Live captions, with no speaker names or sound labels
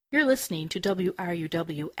You're listening to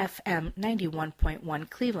WRUW-FM 91.1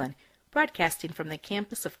 Cleveland, broadcasting from the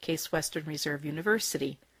campus of Case Western Reserve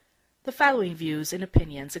University. The following views and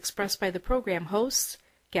opinions expressed by the program hosts,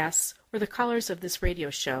 guests, or the callers of this radio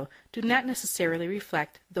show do not necessarily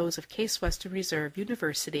reflect those of Case Western Reserve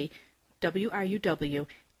University, WRUW,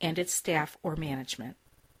 and its staff or management.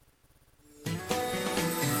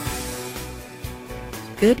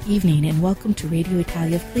 Good evening and welcome to Radio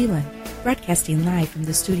Italia of Cleveland, broadcasting live from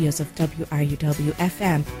the studios of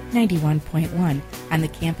WRUW-FM 91.1 on the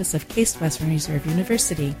campus of Case Western Reserve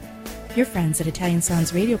University. Your friends at Italian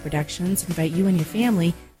Sounds Radio Productions invite you and your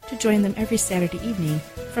family to join them every Saturday evening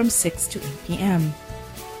from 6 to 8 p.m.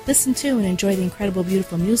 Listen to and enjoy the incredible,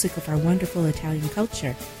 beautiful music of our wonderful Italian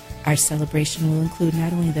culture. Our celebration will include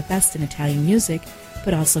not only the best in Italian music,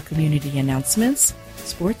 but also community announcements,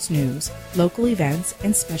 sports news, local events,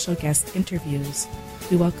 and special guest interviews.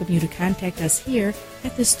 We welcome you to contact us here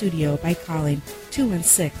at the studio by calling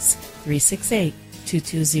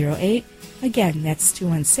 216-368-2208. Again, that's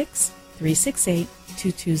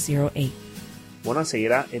 216-368-2208.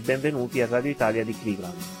 Buonasera e benvenuti a Radio Italia di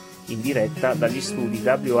Cleveland, in diretta dagli studi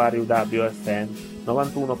WRUW-FM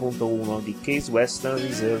 91.1 di Case Western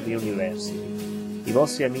Reserve University. I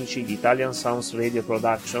vostri amici di Italian Sounds Radio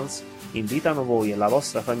Productions invitano voi e la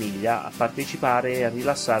vostra famiglia a partecipare e a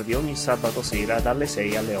rilassarvi ogni sabato sera dalle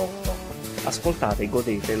 6 alle 8. Ascoltate e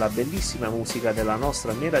godete la bellissima musica della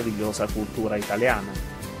nostra meravigliosa cultura italiana.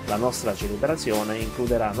 La nostra celebrazione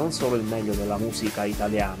includerà non solo il meglio della musica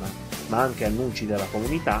italiana, ma anche annunci della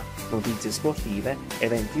comunità, notizie sportive,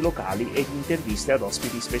 eventi locali ed interviste ad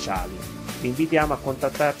ospiti speciali. Vi invitiamo a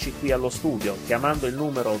contattarci qui allo studio chiamando il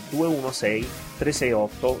numero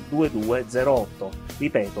 216-368-2208,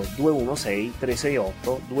 ripeto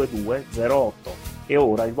 216-368-2208. E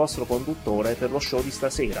ora il vostro conduttore per lo show di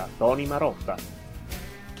stasera, Tony Marotta.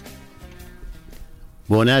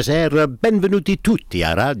 Buonasera, benvenuti tutti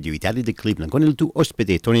a Radio Italia di Cleveland con il tuo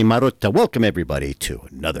ospite Tony Marotta. Welcome everybody to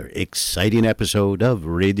another exciting episode of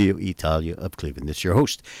Radio Italia of Cleveland. This is your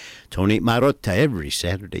host, Tony Marotta, every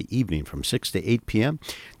Saturday evening from 6 to 8 p.m.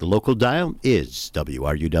 The local dial is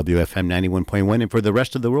WRUW-FM 91.1, and for the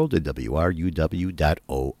rest of the world at WRUW.org.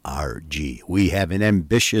 We have an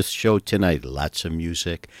ambitious show tonight, lots of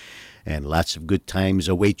music, and lots of good times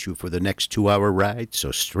await you for the next 2-hour ride,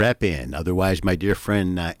 so strap in. Otherwise, my dear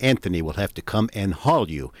friend Anthony will have to come and haul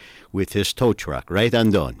you with his tow truck. Right,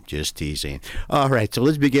 Andon? Just teasing. All right, so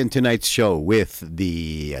let's begin tonight's show with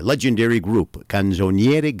the legendary group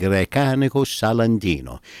Canzoniere Greco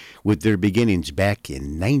Salentino, with their beginnings back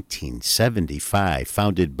in 1975,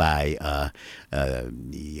 founded by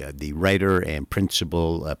the writer and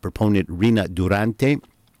principal proponent Rina Durante.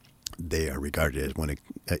 They are regarded as one of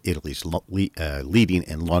Italy's leading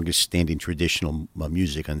and longest-standing traditional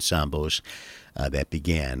music ensembles that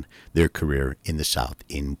began their career in the South,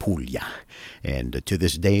 in Puglia. And to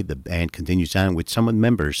this day, the band continues on with some of the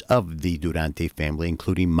members of the Durante family,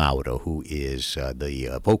 including Mauro, who is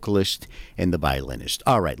the vocalist and the violinist.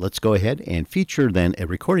 All right, let's go ahead and feature then a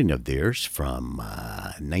recording of theirs from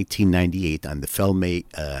 1998 on the Felme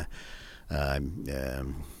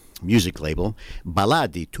music label,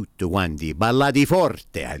 Balladi Tutto Quanti, Balladi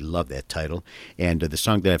Forte. I love that title. And the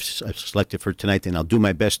song that I've selected for tonight, and I'll do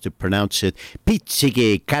my best to pronounce it,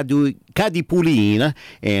 Pizziche Cadipulina.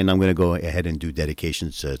 And I'm going to go ahead and do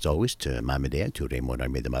dedications, as always, to Mamma Dea, to Raymond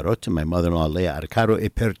Armeda Marotta, my mother-in-law Lea Arcaro,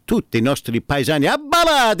 e per tutti i nostri paesani.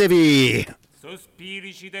 Abbalatevi!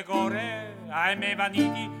 Sospirici de core, ai me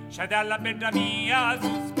vaniti, cede alla bella mia,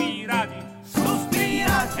 sospirati,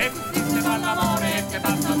 sospirati, e così se fa l'amore e te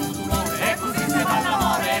passa l'udurore, e così se fa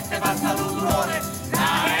l'amore e te passa l'udurore,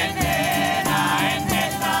 la e ne, la e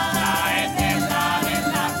ne, la e ne, la e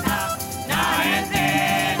la, la e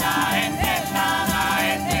ne, la e ne, la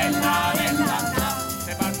e ne, la e la,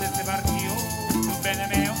 se parte e se partio, tu bene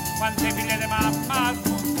mio, quante figlie de mamma,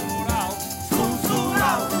 sussurrao,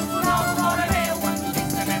 sussurrao, sussurrao, cuore mio, quando ti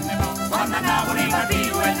se mette mo, quando andavo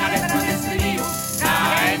negativo e la lettera di esterivo,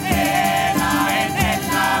 la e ne, la e ne,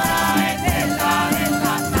 la e ne, la e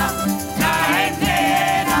la, la e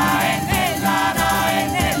ne, la e ne, la e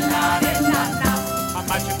ne, la e la,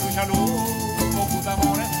 mamma c'è brucia lungo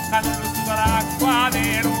d'amore, quando lo studia l'acqua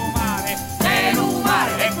del mare, e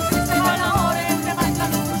così se fa l'amore e te mangia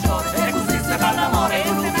lo bruciore, e così se fa l'amore e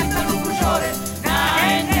te mangia lo bruciore, la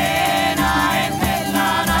e ne, la e ne,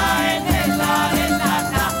 la e ne, la e la,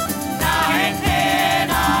 la e ne,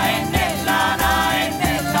 la e ne, la e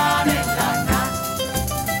ne, la e la.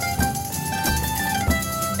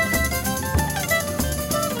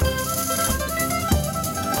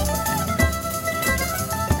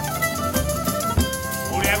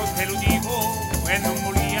 Volevo te lo dico e non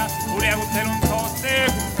volia, voleva te non so se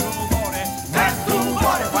questo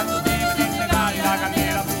cuore, quando deve dimenticare la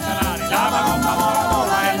candela funzionale, la palomba vola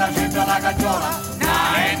vola e la cifra la caggiola,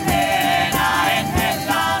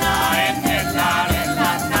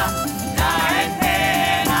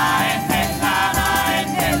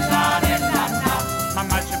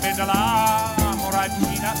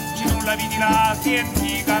 la vedi là,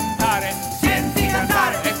 senti cantare,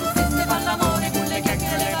 e così si fa l'amore con le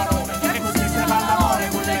chiacchiere e le parole, e così si fa l'amore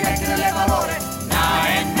con le chiacchiere e le parole. Na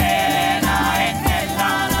e ne, na e ne,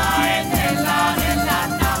 la, na e ne, la, ne, la,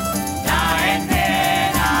 na, na e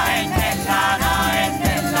ne, na e ne, la, na e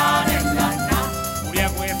ne, la, ne, la, na. Pure a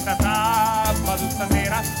questa sabato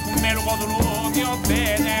stasera, un me lo godo che ho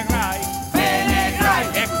benegrai,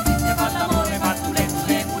 e così si fa l'amore, ma tu le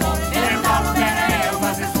culore, e non parlo bene io,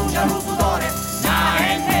 ma se scusa lo sudore. Na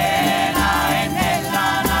e ne, la, na e ne,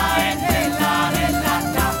 la, na e ne, la,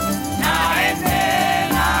 na, na e ne,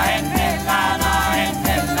 la, na e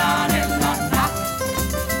ne, la, na.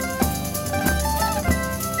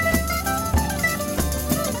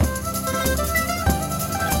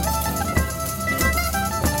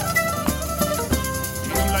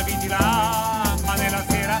 Se non la vedi là, ma nella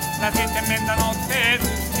sera, la sente in mezzanotte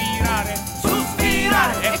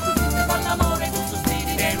sospirare, e così si fa l'amore con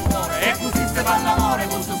sospiri del rumore, e così si fa l'amore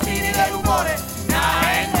con sospiri del rumore. Na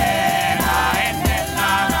e ne, la, e ne,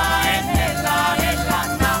 la, na e ne, la, ne, la,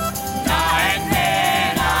 na, na e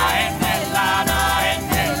ne, la, e ne, la, na e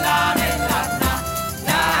ne, la, ne, la, na,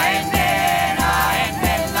 na e ne, la, e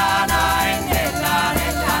ne, la, na e ne, la,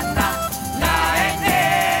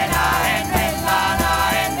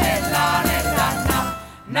 ne, la, na,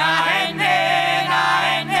 na e ne, la,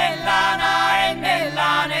 e ne, la, na e ne,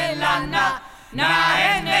 la, ne, la, na, na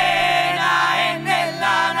e ne.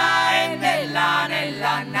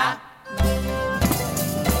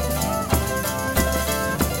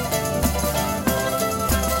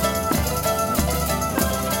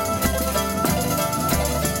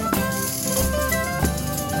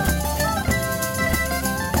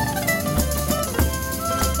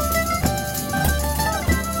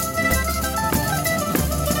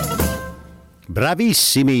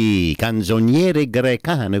 Bravissimi, canzoniere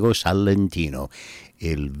greco salentino,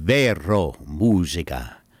 il vero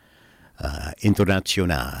musica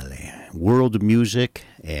internazionale, world music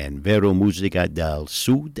and vero musica del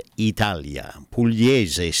Sud Italia,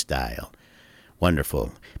 pugliese style.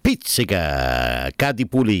 Wonderful. Pizzica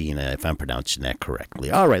Cadipulina, if I'm pronouncing that correctly.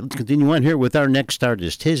 All right, let's continue on here with our next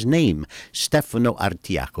artist. His name, Stefano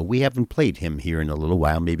Artiaco. We haven't played him here in a little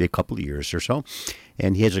while, maybe a couple of years or so.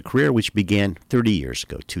 And he has a career which began 30 years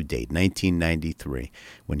ago to date, 1993,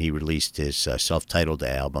 when he released his self-titled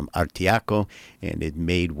album, Artiaco, and it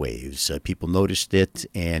made waves. People noticed it,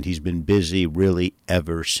 and he's been busy really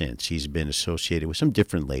ever since. He's been associated with some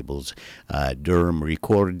different labels, Durham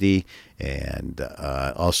Ricordi, and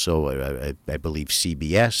also, I believe,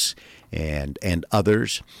 CBS, and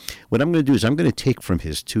others. What I'm going to do is I'm going to take from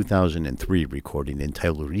his 2003 recording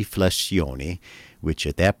entitled Riflessioni, which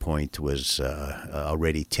at that point was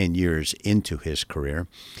already 10 years into his career.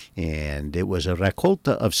 And it was a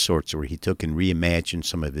raccolta of sorts where he took and reimagined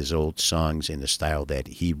some of his old songs in the style that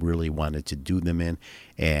he really wanted to do them in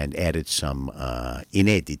and added some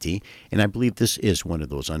inediti. And I believe this is one of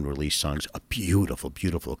those unreleased songs, a beautiful,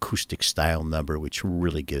 beautiful acoustic style number, which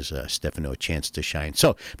really gives Stefano a chance to shine.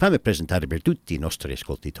 So, fammi presentare per tutti i nostri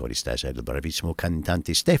ascoltatori stasera il bravissimo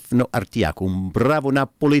cantante Stefano Artiaco, un bravo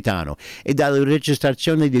napoletano, e dalla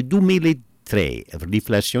registrazione del 2003,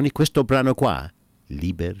 Riflessioni, questo brano qua,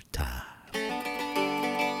 Libertà.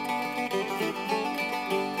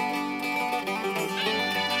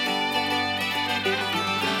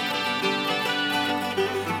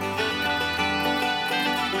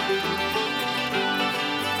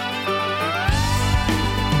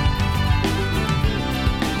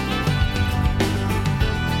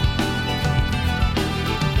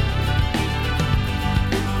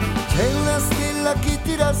 Chi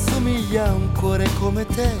ti rassomiglia un cuore come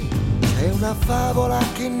te, c'è una favola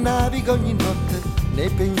che naviga ogni notte nei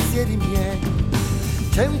pensieri miei,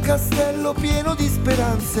 c'è un castello pieno di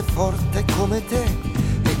speranze forte come te,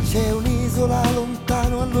 e c'è un'isola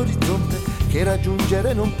lontano all'orizzonte che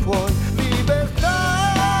raggiungere non puoi.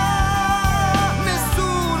 Libertà,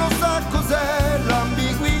 nessuno sa cos'è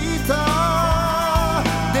l'ambiguità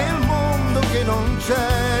del mondo che non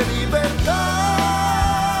c'è. Libertà,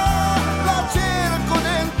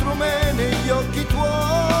 negli occhi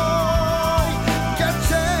tuoi che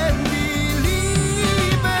accendi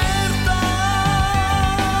libertà.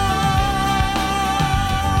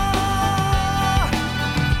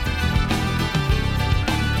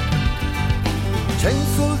 C'è un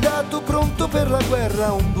soldato pronto per la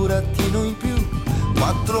guerra, un burattino in più,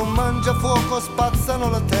 4 mangiafuoco spazzano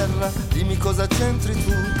la terra, dimmi cosa c'entri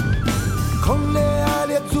tu. Con le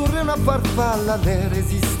ali azzurre una farfalla le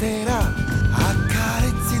resisterà,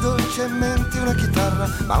 accarezzi dolcemente una chitarra,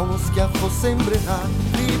 ma uno schiaffo sembrerà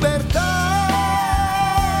libertà.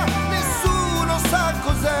 Nessuno sa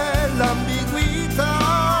cos'è l'ambiguità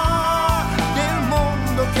del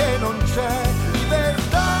mondo che non c'è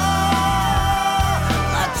libertà.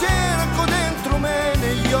 La cerco dentro me,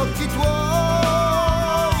 negli occhi tuoi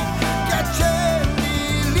che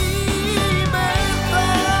accendi libertà.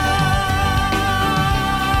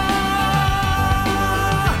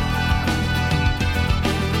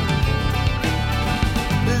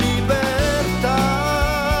 Libertà,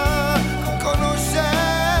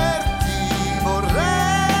 conoscerti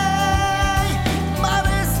vorrei, ma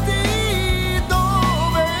resti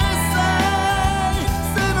dove sei.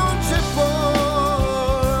 Se non c'è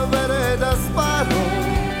polvere da sparo,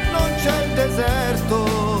 non c'è il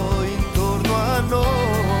deserto intorno a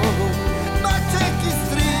noi, ma c'è chi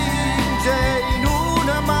stringe in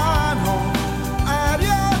una mano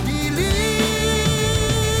aria di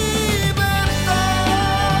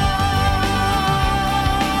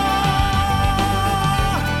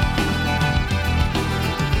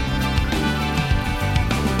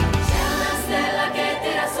C'è una stella che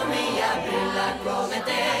ti rassomiglia, brilla come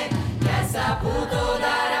te, che hai saputo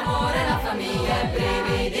dare amore alla famiglia e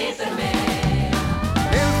brividi per me.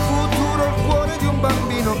 Nel futuro il cuore di un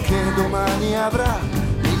bambino che domani avrà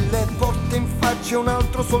 1000 porte in faccia e un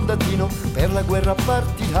altro soldatino per la guerra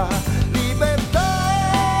partirà. Libertà,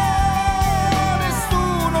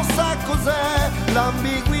 nessuno sa cos'è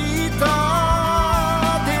l'ambiguità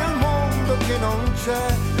del mondo che non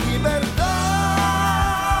c'è libertà.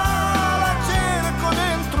 La cerco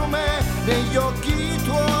dentro me, negli occhi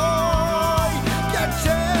tuoi che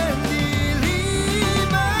accendi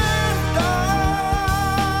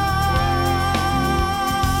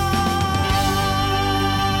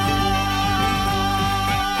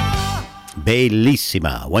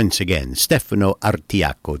Bellissima. Once again, Stefano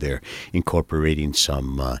Artiacco there, incorporating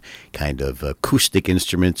some kind of acoustic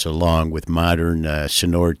instruments along with modern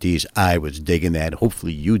sonorities. I was digging that.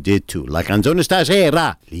 Hopefully you did too. La canzone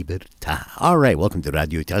stasera, Libertà. All right, welcome to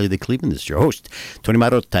Radio Italia de Cleveland. This is your host, Tony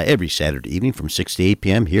Marotta, every Saturday evening from 6 to 8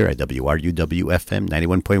 p.m. here at WRUW-FM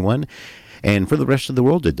 91.1. And for the rest of the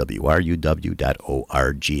world at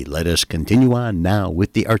WRUW.org. Let us continue on now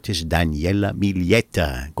with the artist Daniela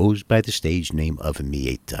Milieta. Goes by the stage name of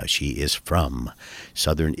Mieta. She is from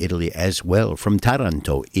southern Italy as well, from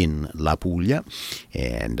Taranto in La Puglia.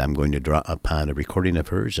 And I'm going to draw upon a recording of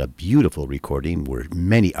hers, a beautiful recording where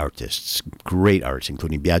many artists, great artists,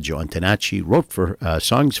 including Biagio Antonacci, wrote for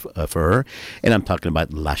songs for her. And I'm talking about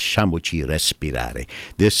Lasciamoci Respirare.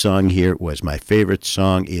 This song here was my favorite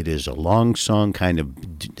song. It is a long song, kind of,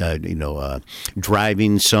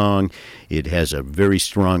 driving song. It has a very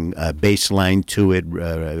strong bass line to it,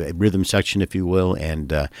 rhythm section, if you will,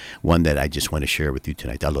 and one that I just want to share with you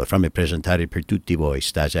tonight. Allora, fammi presentare per tutti voi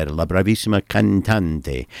stasera la bravissima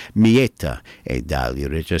cantante Mieta e dalla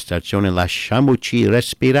registrazione Lasciamoci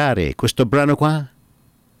Respirare. Questo brano qua,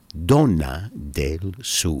 Donna del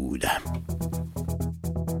Sud.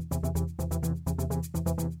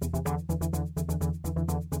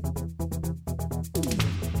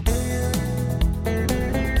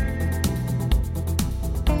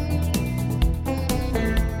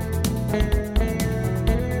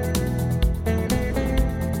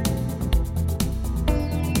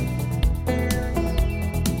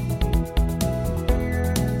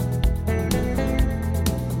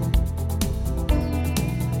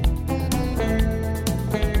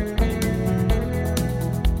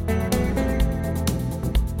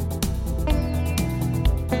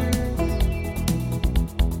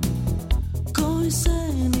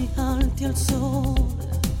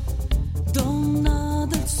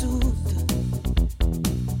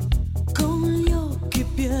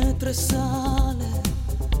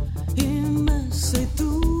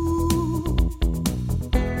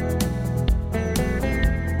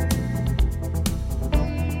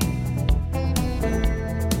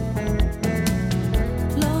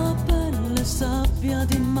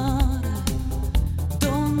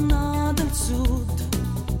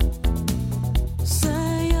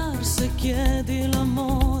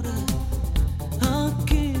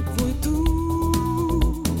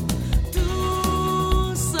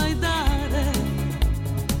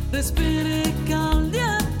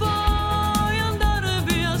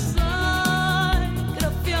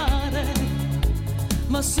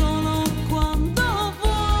 Solo quando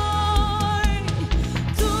vuoi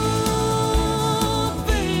tu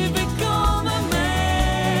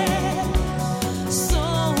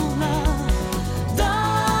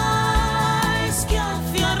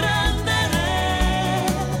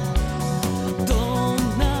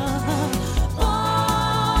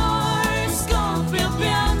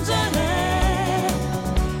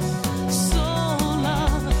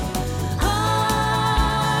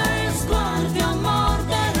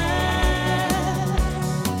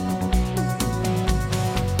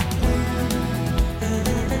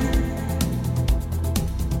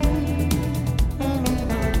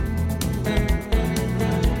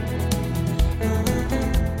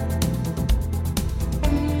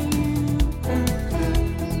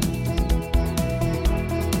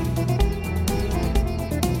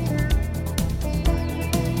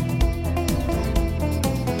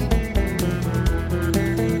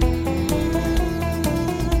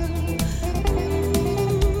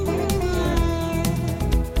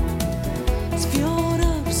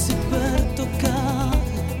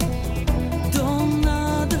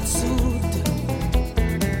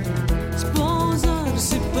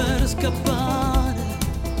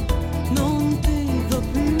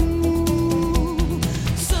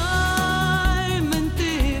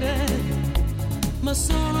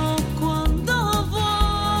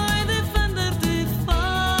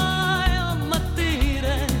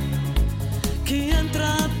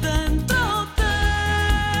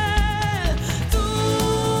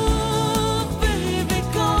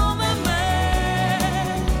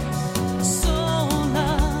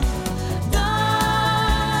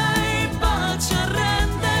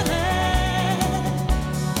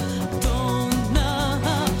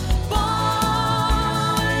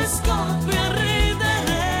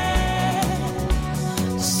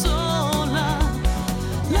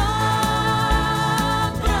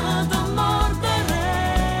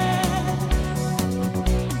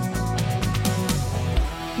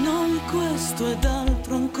questo ed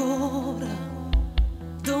altro ancora,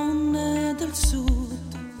 donne del sud,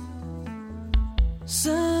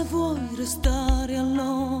 se vuoi restare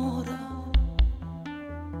allora,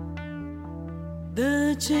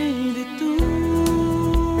 decidi tu.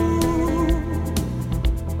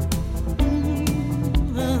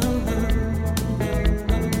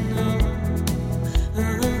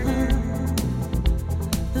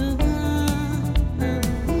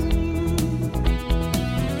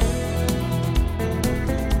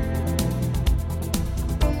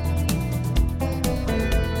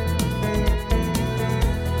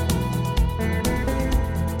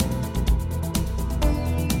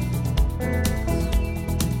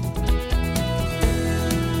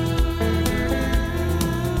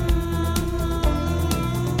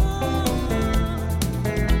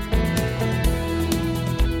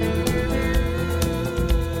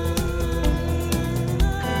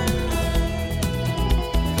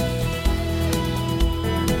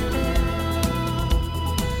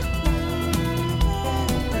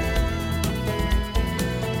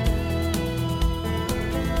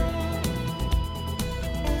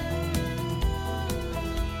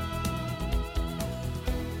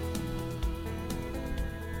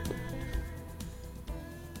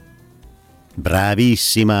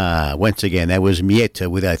 Bravissima. Once again, that was Mietta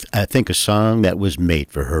with, I think, a song that was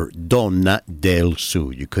made for her, Donna del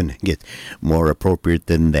Sud. You couldn't get more appropriate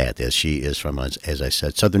than that, as she is from, as I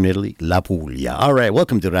said, southern Italy, La Puglia. All right,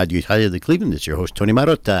 welcome to Radio Italia de Cleveland. It's your host, Tony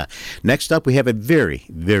Marotta. Next up, we have a very,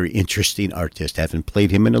 very interesting artist. Haven't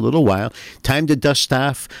played him in a little while. Time to dust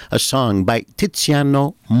off a song by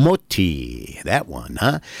Tiziano Motti. That one,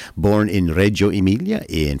 huh? Born in Reggio Emilia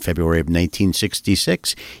in February of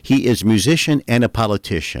 1966. He is musician and a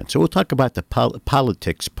politician. So we'll talk about the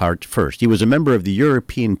politics part first. He was a member of the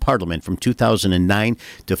European Parliament from 2009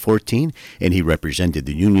 to 14, and he represented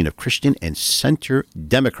the Union of Christian and Center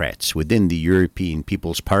Democrats within the European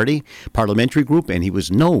People's Party parliamentary group, and he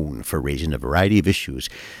was known for raising a variety of issues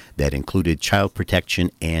that included child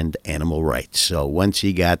protection and animal rights. So once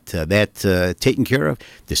he got that taken care of,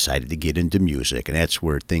 decided to get into music, and that's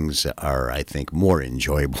where things are, I think, more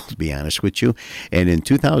enjoyable, to be honest with you. And in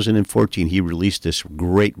 2014, he released this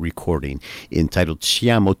great recording entitled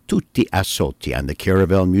Siamo Tutti Assolti on the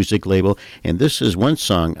Caravel music label, and this is one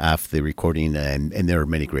song off the recording, and there are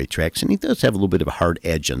many great tracks, and he does have a little bit of a hard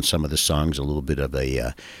edge on some of the songs, a little bit of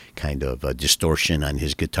a kind of a distortion on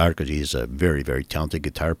his guitar, because he's a very, very talented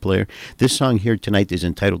guitar player. This song here tonight is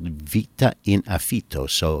entitled Vita in Affitto,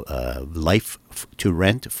 so life to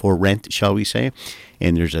rent, for rent, shall we say.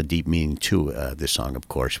 And there's a deep meaning to this song, of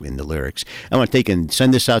course, in the lyrics. I want to take and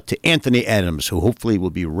send this out to Anthony Adams, who hopefully will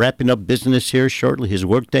be wrapping up business here shortly, his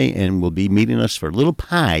workday, and will be meeting us for a little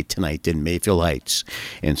pie tonight in Mayfield Heights.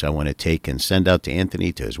 And so I want to take and send out to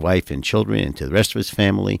Anthony, to his wife and children, and to the rest of his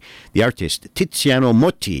family, the artist Tiziano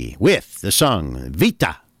Motti with the song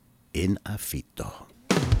Vita in Affitto.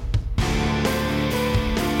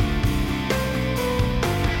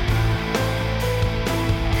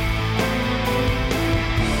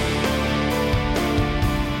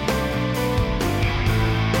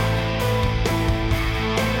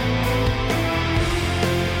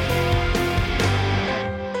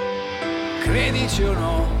 Credici o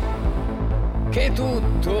no, che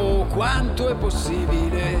tutto quanto è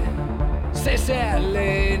possibile, se sei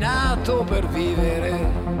allenato per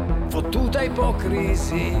vivere, fottuta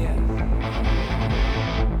ipocrisia.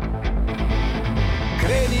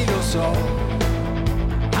 Credi, lo so,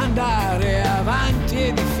 andare avanti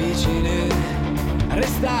è difficile,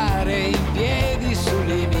 restare in piedi sul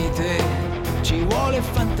limite, ci vuole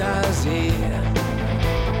fantasia.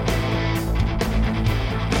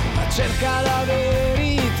 Cerca la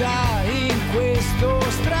verità in questo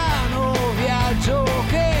strano viaggio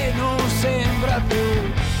che non sembra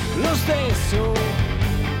più lo stesso.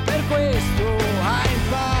 Per questo hai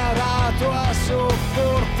imparato a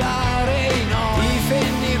sopportare i no.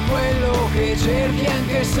 Difendi quello che cerchi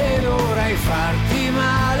anche se dovrai farti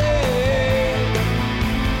male.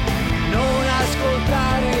 Non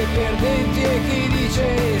ascoltare i perdenti e chi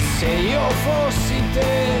dice se io fossi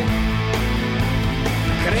te.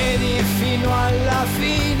 Credi fino alla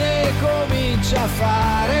fine, comincia a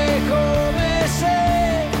fare come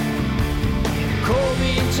se.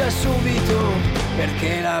 Comincia subito,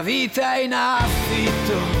 perché la vita è in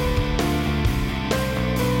affitto.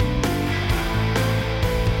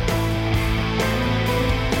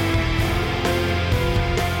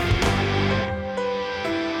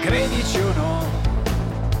 Credici o no,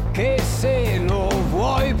 che se lo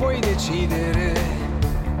vuoi puoi decidere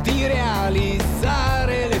di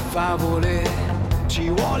realizzare le favole, ci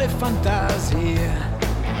vuole fantasia.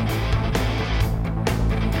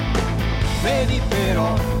 Vedi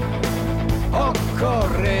però,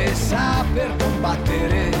 occorre saper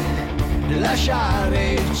combattere,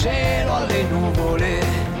 lasciare il cielo alle nuvole,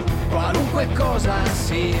 qualunque cosa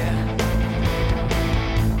sia.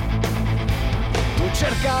 Tu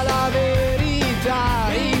cerca la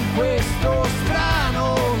verità in questo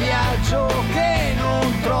strano viaggio che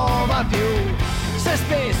non trova più se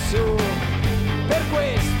stesso, per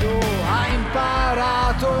questo ha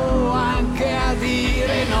imparato anche a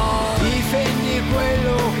dire no. Difendi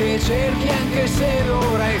quello che cerchi anche se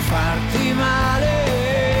dovrai farti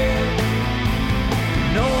male,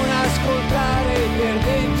 non ascoltare i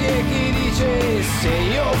perdenti e chi dice se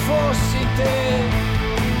io fossi te.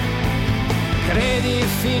 Credi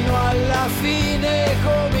fino alla fine,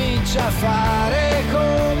 comincia a fare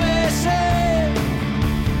come se,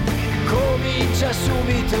 comincia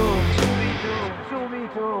subito, subito,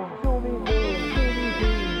 subito, subito.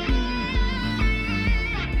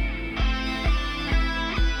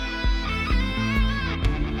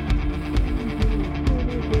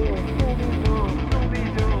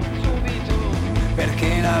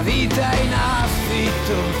 Perché la vita è in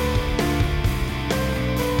affitto.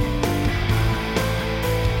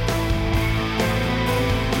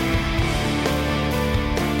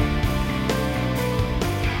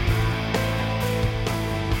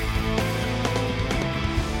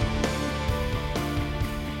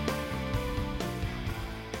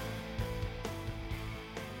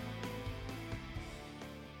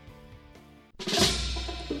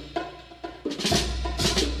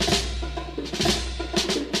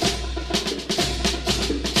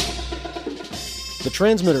 The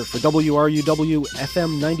transmitter for WRUW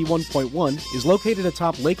FM 91.1 is located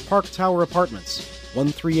atop Lake Park Tower Apartments,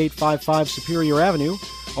 13855 Superior Avenue,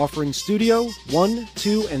 offering studio, 1,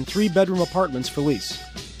 2, and 3 bedroom apartments for lease.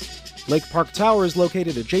 Lake Park Tower is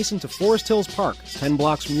located adjacent to Forest Hills Park, 10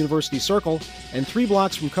 blocks from University Circle, and 3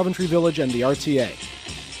 blocks from Coventry Village and the RTA.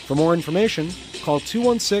 For more information, call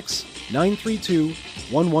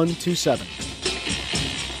 216-932-1127.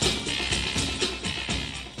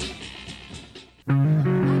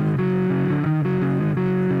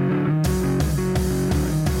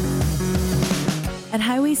 At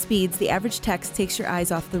highway speeds, the average text takes your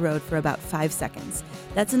eyes off the road for about 5 seconds.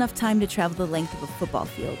 That's enough time to travel the length of a football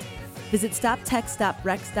field. Visit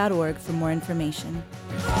stoptextstoprex.org for more information.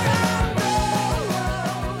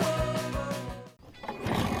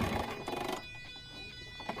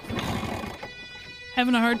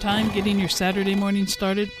 Having a hard time getting your Saturday morning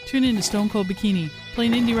started? Tune in to Stone Cold Bikini,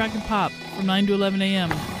 playing indie rock and pop from 9 to 11 a.m.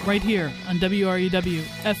 right here on WRUW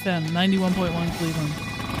FM 91.1 Cleveland.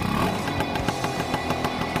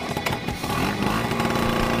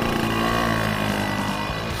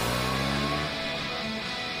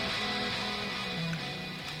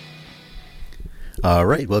 All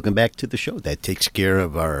right, welcome back to the show. That takes care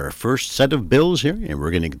of our first set of bills here, and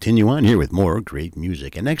we're going to continue on here with more great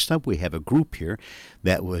music. And next up, we have a group here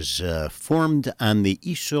that was formed on the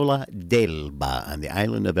Isola d'Elba, on the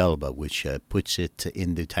island of Elba, which puts it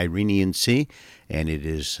in the Tyrrhenian Sea, and it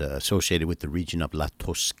is associated with the region of La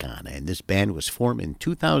Toscana. And this band was formed in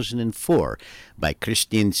 2004 by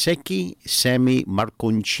Christian Secchi, Sammy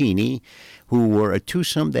Marconcini, who were a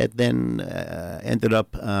twosome that then ended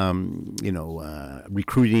up,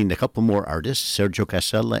 recruiting a couple more artists, Sergio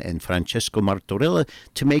Casella and Francesco Martorella,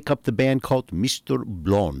 to make up the band called Mr.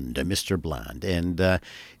 Blonde. And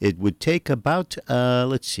it would take about,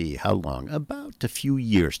 let's see, how long? About a few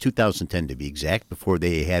years, 2010 to be exact, before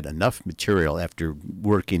they had enough material after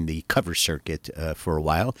working the cover circuit for a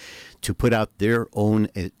while to put out their own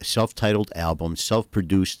self-titled album,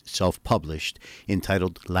 self-produced, self-published,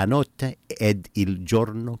 entitled La Notte ed il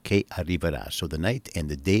giorno che arriverà, so the night and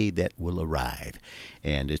the day that will arrive.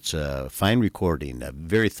 And it's a fine recording, a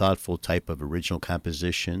very thoughtful type of original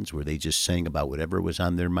compositions where they just sang about whatever was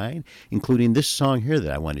on their mind, including this song here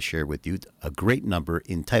that I want to share with you, a great number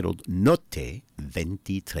entitled Notte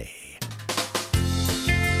 23.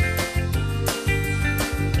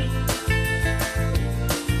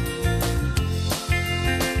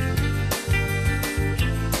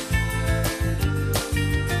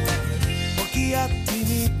 Pochi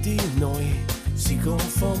attimi di noi si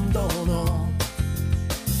confondono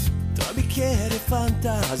tra bicchiere e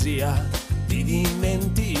fantasia, ti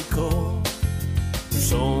dimentico. Un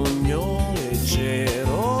sogno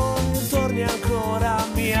leggero, torni ancora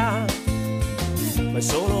mia, ma è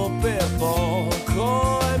solo per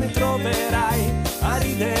poco e mi troverai a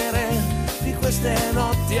ridere di queste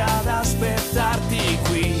notti ad aspettarti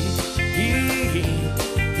qui,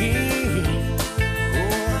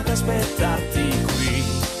 ad aspettarti qui.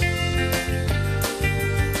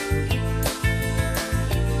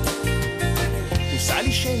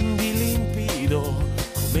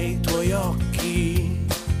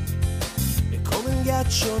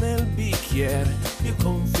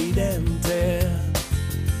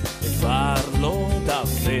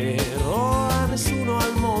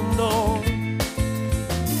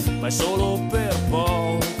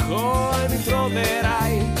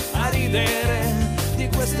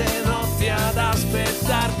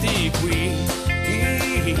 qui,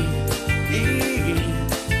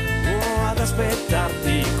 ad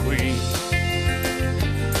aspettarti qui.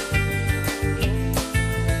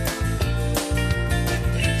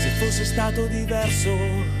 Se fossi stato diverso,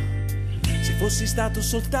 se fossi stato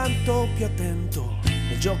soltanto più attento,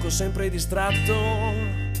 nel gioco sempre distratto,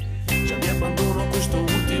 già mi abbandono a questo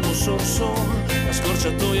ultimo sorso, la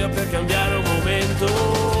scorciatoia per cambiare un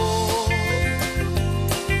momento.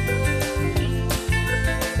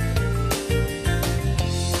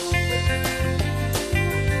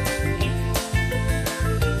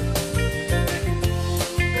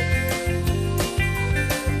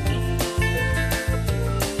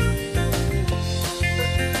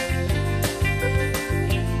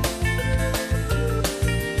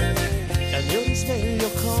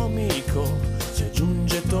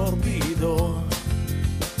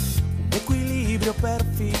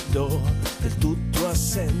 Perfido, del tutto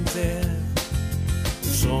assente,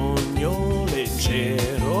 un sogno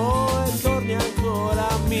leggero e torni ancora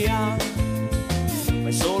mia, ma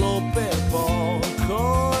è solo per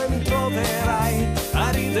poco e mi troverai a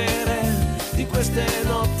ridere di queste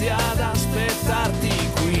notti ad aspettarti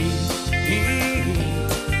qui,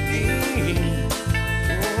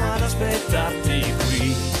 ad aspettarti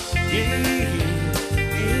qui,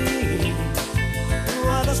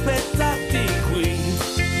 ad aspettarti qui,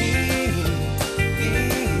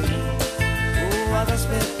 ad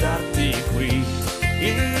aspettarti qui,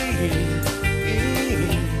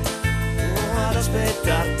 ad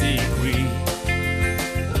aspettarti qui.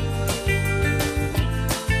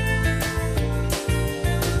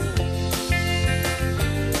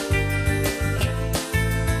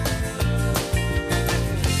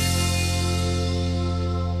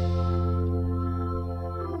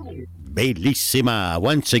 Bellissima.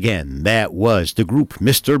 Once again, that was the group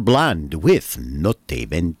Mr. Blonde with Notte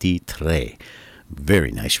 23.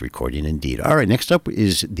 Very nice recording indeed. All right, next up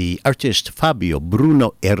is the artist Fabio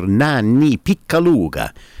Bruno Ernani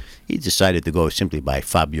Piccaluga. He decided to go simply by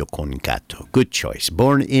Fabio Concato. Good choice.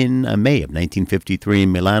 Born in May of 1953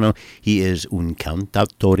 in Milano, he is un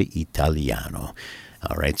cantautore italiano.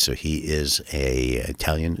 All right, so he is a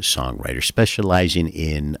Italian songwriter specializing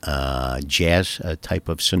in jazz type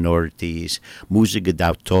of sonorities, musica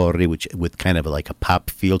d'autore, which with kind of like a pop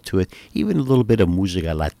feel to it, even a little bit of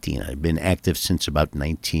musica latina. Been active since about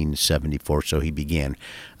 1974, so he began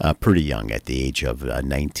pretty young at the age of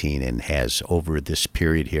 19 and has over this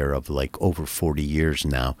period here of like over 40 years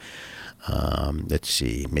now. Let's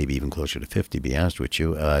see, maybe even closer to 50, to be honest with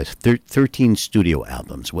you, 13 studio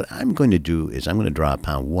albums. What I'm going to do is I'm going to draw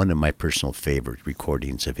upon one of my personal favorite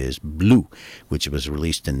recordings of his, Blue, which was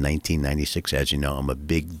released in 1996. As you know, I'm a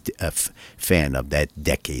big fan of that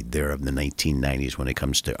decade there of the 1990s when it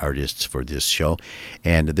comes to artists for this show.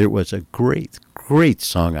 And there was a great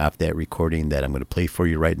song off that recording that I'm going to play for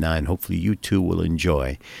you right now, and hopefully you too will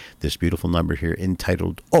enjoy this beautiful number here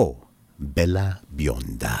entitled Oh, Bella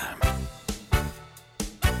Bionda.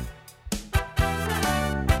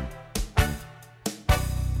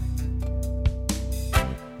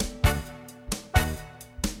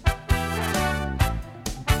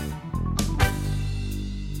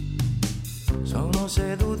 Sono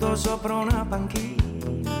seduto sopra una panchina,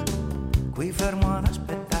 qui fermo ad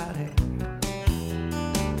aspettare.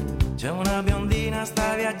 C'è una biondina,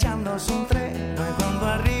 sta viaggiando su un treno e quando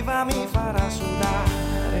arriva mi farà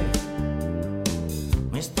sudare.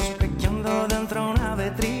 Mi sto specchiando dentro una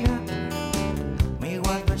vetrina, mi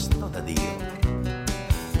guardo e sto da Dio.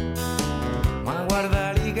 Ma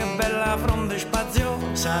guarda lì che bella fronte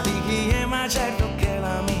spaziosa, di chi è ma certo che è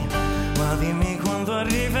la mia. Ma dimmi quando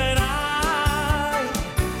arriverai,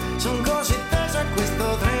 son così teso e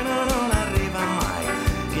questo treno non arriva mai.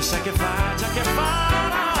 Chissà che faccia, che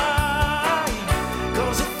farai,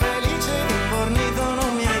 così felice e rifornito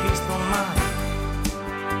non mi hai visto mai.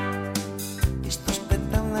 Ti sto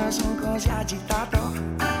aspettando, son così agitato,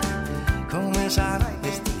 come sarai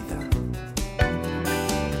vestita.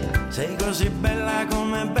 Sei così bella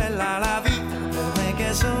come è bella la vita, per me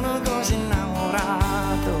che sono così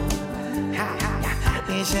innamorato.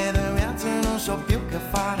 Mi siedo e mi alzo e non so più che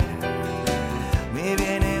fare, mi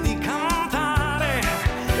viene di cantare.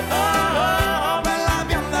 Oh, oh, bella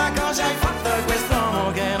bionda, cosa hai fatto a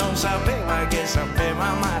quest'uomo che non sapeva che sapeva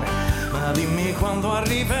amare? Ma dimmi quando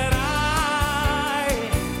arriverai,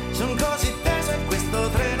 son così teso e questo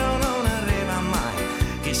treno non arriva mai.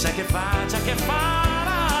 Chissà che faccia, che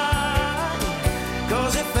farai,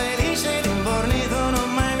 così felice ed inbornito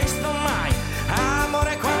non mai visto mai.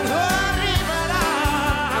 Amore, quando arriverai,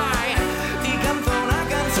 ti canto una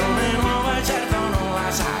canzone nuova e certo non la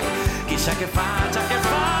sai. Chissà che faccia, che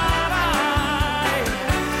farai,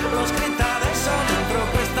 lo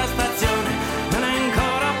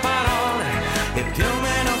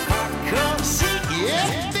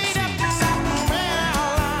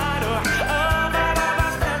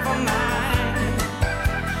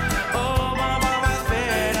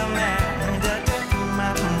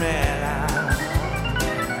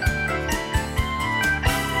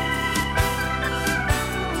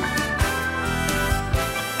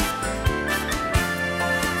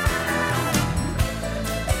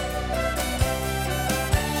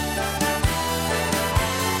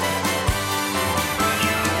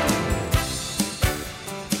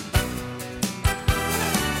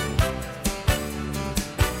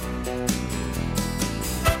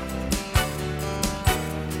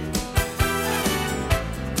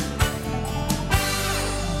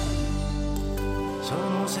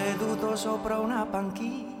sopra una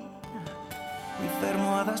panchina, mi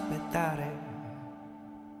fermo ad aspettare.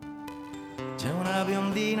 C'è una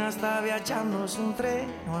biondina, sta viaggiando su un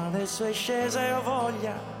treno, adesso è scesa e ho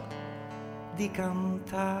voglia di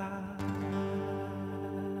cantare.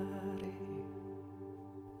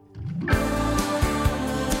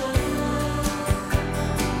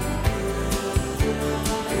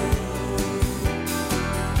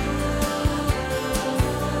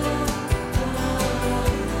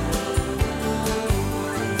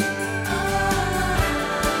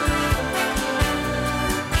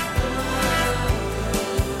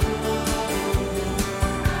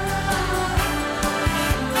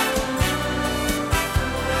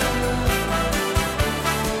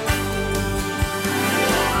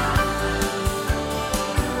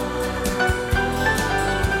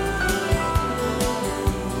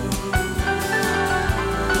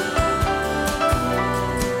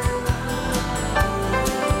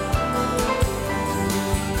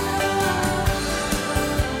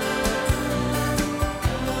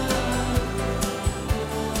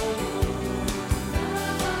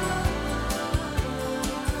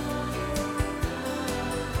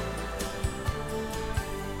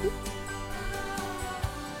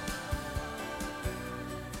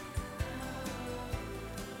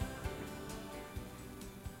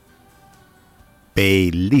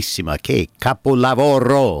 Bellissima, che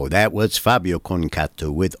capolavoro! That was Fabio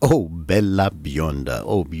Concato with Oh Bella Bionda,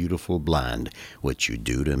 Oh Beautiful Blonde, What You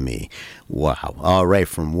Do to Me. Wow. All right,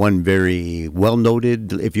 from one very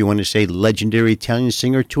well-noted, if you want to say legendary Italian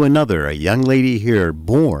singer, to another, a young lady here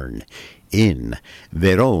born in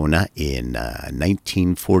Verona in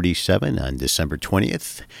 1947 on December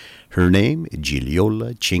 20th. Her name,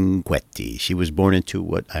 Gigliola Cinquetti. She was born into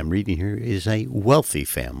what I'm reading here is a wealthy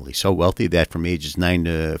family. So wealthy that from ages 9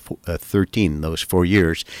 to 13, those 4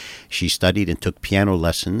 years, she studied and took piano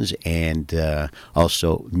lessons and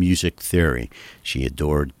also music theory. She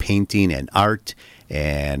adored painting and art,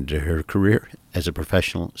 and her career as a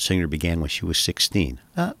professional singer began when she was 16.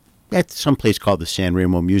 At some place called the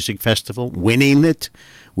Sanremo Music Festival, winning it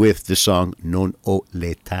with the song Non ho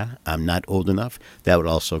l'età, I'm Not Old Enough. That would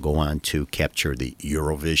also go on to capture the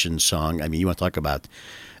Eurovision song. I mean, you want to talk about,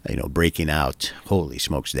 breaking out. Holy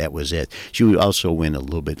smokes, that was it. She would also win a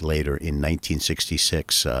little bit later in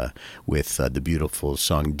 1966 with the beautiful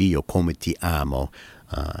song Dio Come Ti Amo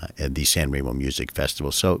at the Sanremo Music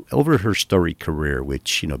Festival. So over her storied career,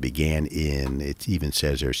 which, began in, it even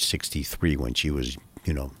says there's 63 when she was,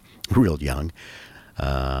 real young.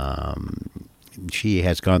 She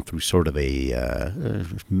has gone through sort of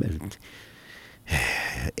an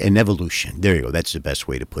evolution. There you go. That's the best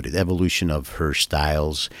way to put it. Evolution of her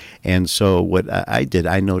styles. And so what I did,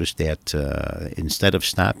 I noticed that instead of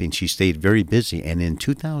stopping, she stayed very busy. And in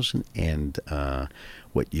 2000 and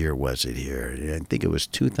what year was it here? I think it was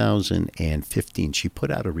 2015. She put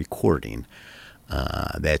out a recording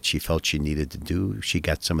that she felt she needed to do. She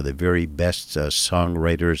got some of the very best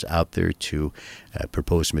songwriters out there to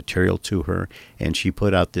propose material to her, and she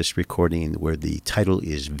put out this recording where the title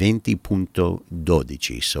is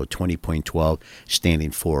 20.12, so 20.12,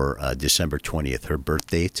 standing for December 20th, her birth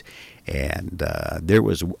date. And there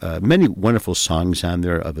was many wonderful songs on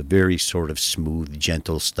there of a very sort of smooth,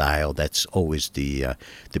 gentle style. That's always the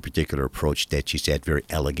particular approach that she's had, very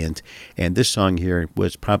elegant. And this song here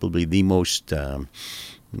was probably the most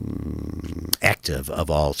active of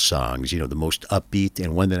all songs, the most upbeat,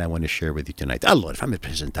 and one that I want to share with you tonight. Allora, fammi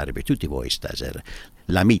presentare per tutti voi stasera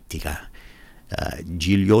la mitica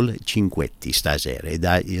Gigliola Cinquetti stasera, ed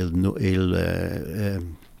ha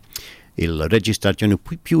il registrazione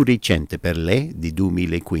più recente per lei di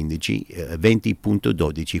 2015,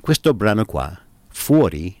 20.12. Questo brano qua,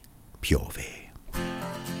 Fuori piove.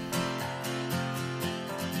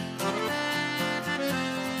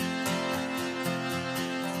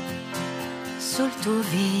 Sul tuo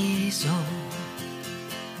viso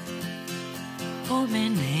come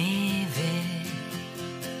neve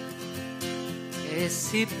che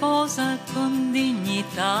si posa con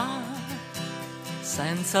dignità,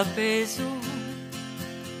 senza peso,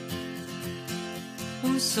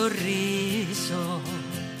 un sorriso,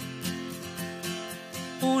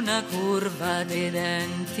 una curva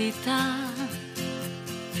d'identità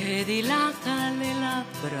che dilata le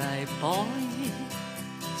labbra e poi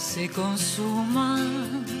si consuma.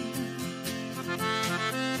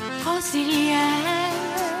 Così lieve,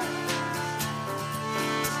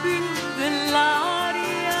 più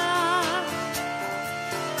dell'aria,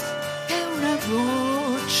 è una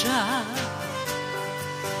goccia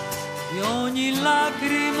di ogni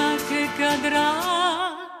lacrima che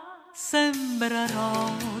cadrà, sembra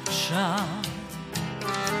roccia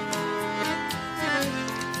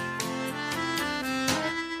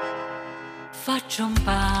faccio un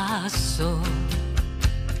passo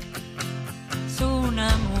su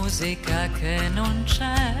una musica che non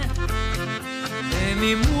c'è e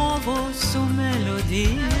mi muovo su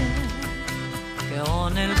melodie che ho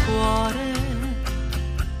nel cuore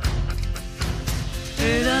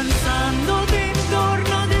e danzando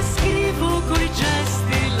d'intorno descrivo coi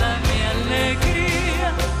gesti la mia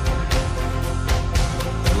allegria.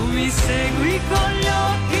 Tu mi segui con gli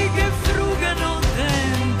occhi che frugano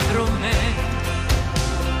dentro me,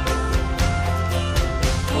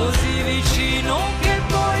 così vicino che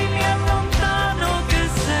poi mi allontano, che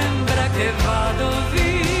sembra che vado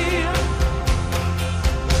via,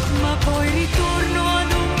 ma poi ritorno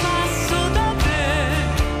ad un passo da te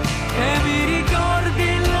che mi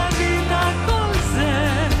ricordi la vita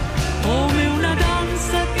cos'è, come una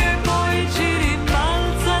danza che poi ci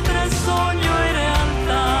rimbalza tra sogno e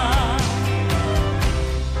realtà.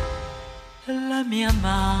 La mia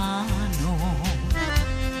mano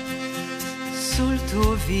sul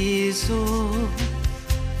tuo viso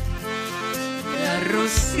e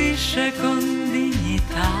arrossisce con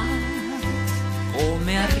dignità,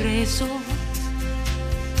 come ha reso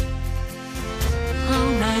a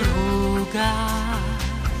una ruga,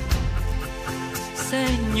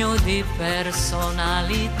 segno di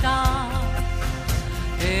personalità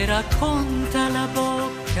che racconta la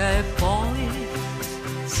bocca e poi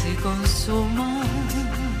si consuma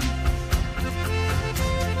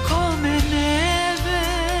come neve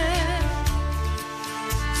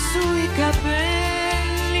sui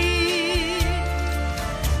capelli,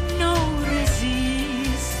 non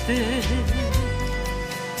resiste,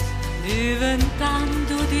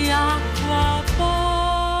 diventando di acqua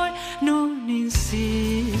poi non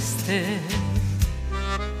insiste,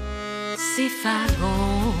 si fa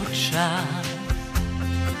goccia.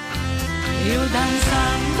 Io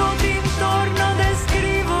danzando d'intorno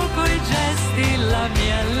descrivo coi gesti la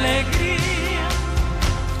mia allegria.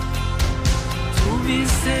 Tu mi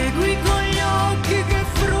segui con gli occhi che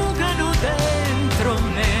frugano dentro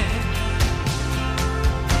me,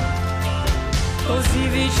 così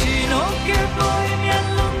vicino che poi mi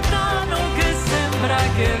allontano, che sembra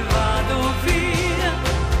che vado via,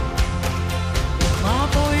 ma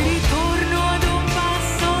poi ritorno ad un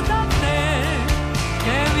passo da te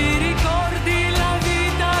che mi ricordi la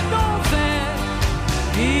vita dov'è,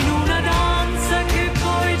 in una danza che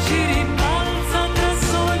poi ci rimbalza tra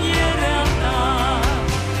sogni e realtà.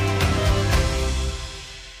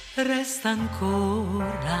 Resta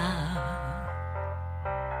ancora,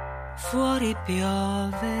 fuori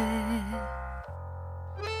piove.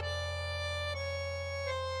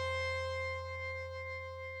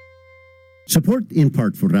 Support in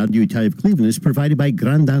part for Radio Italia of Cleveland is provided by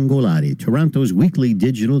Grandangolari, Toronto's weekly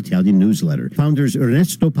digital Italian newsletter. Founders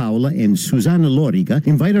Ernesto Paola and Susanna Loriga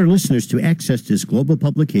invite our listeners to access this global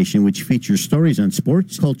publication, which features stories on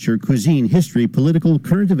sports, culture, cuisine, history, political,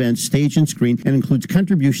 current events, stage and screen, and includes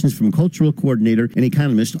contributions from cultural coordinator and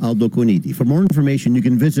economist Aldo Coniti. For more information, you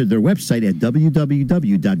can visit their website at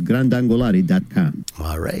www.grandangolari.com.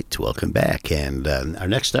 All right, welcome back. And our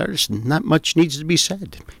next artist, not much needs to be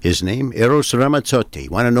said. His name, Eros Ramazzotti.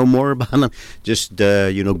 Want to know more about him? Just,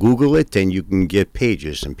 Google it and you can get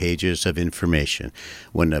pages and pages of information.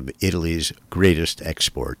 One of Italy's greatest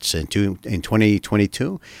exports. And in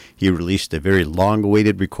 2022, he released a very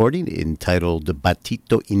long-awaited recording entitled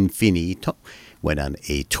Battito Infinito. Went on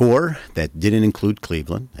a tour that didn't include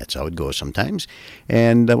Cleveland. That's how it goes sometimes.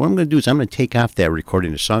 And what I'm going to do is I'm going to take off that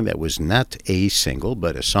recording a song that was not a single,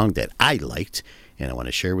 but a song that I liked. And I want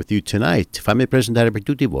to share with you tonight. Fammi presentare per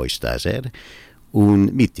tutti voi stasera un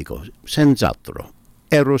mitico, senz'altro,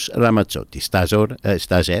 Eros Ramazzotti. Stasera,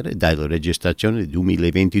 dalla registrazione del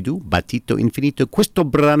 2022, Battito Infinito, questo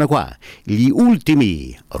brano qua, Gli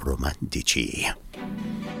ultimi romantici.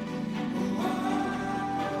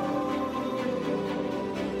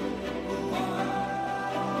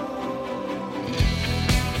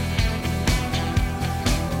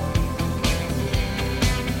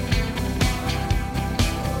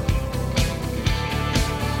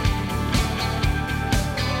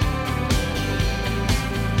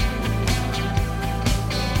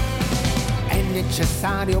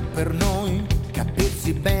 Necessario per noi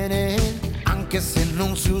capirsi bene, anche se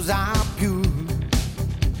non si usa più.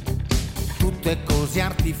 Tutto è così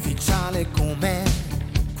artificiale com'è,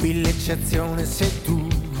 qui l'eccezione sei tu,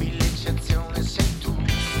 qui l'eccezione sei tu.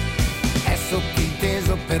 È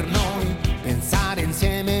sottinteso per noi pensare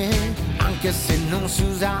insieme, anche se non si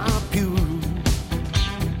usa più.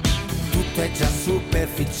 Tutto è già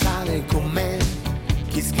superficiale com'è,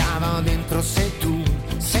 chi scava dentro sei tu,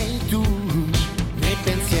 sei tu.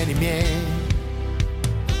 Pensieri miei,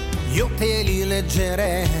 io te li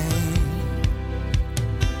leggerei.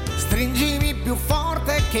 Stringimi più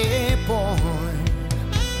forte che puoi,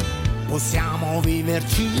 possiamo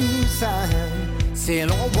viverci, sai, se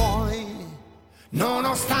lo vuoi.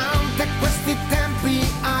 Nonostante questi tempi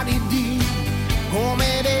aridi,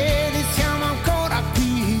 come vedi siamo ancora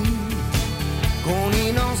qui, con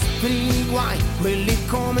i nostri guai, quelli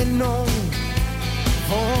come noi,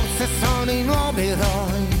 forse sono i nuovi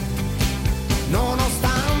eroi.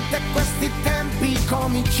 Nonostante questi tempi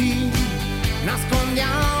comici,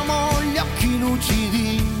 nascondiamo gli occhi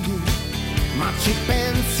lucidi, ma ci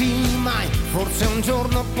pensi mai, forse un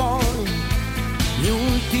giorno poi, gli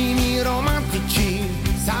ultimi romantici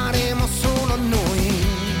saremo solo noi.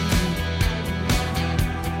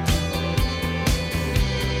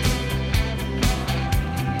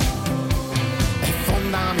 È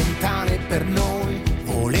fondamentale per noi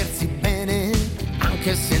volersi bene,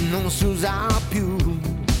 anche se non si usa più.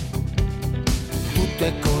 Tutto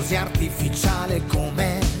è così artificiale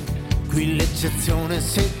com'è, qui l'eccezione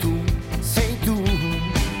sei tu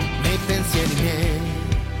nei pensieri miei.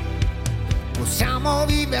 Possiamo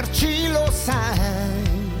viverci, lo sai,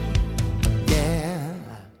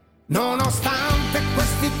 yeah. Nonostante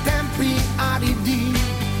questi tempi aridi,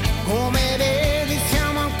 come vedi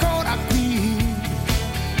siamo ancora qui,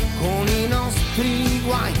 con i nostri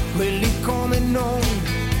guai, quelli come noi,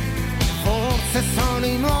 forse sono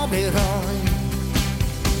i nuovi eroi.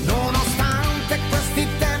 Nonostante questi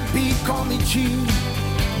tempi comici,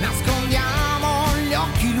 nascondiamo gli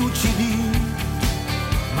occhi lucidi,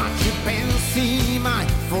 ma ci pensi mai,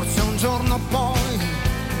 forse un giorno poi,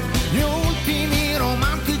 gli ultimi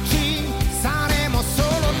romantici saremo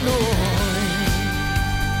solo noi.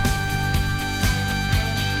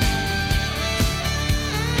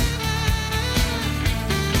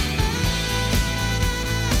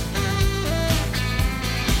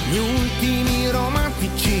 Gli ultimi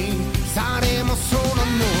romantici saremo solo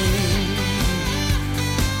noi.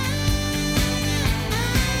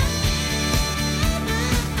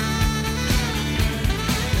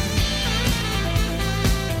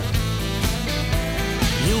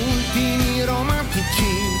 Gli ultimi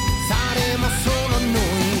romantici saremo solo noi.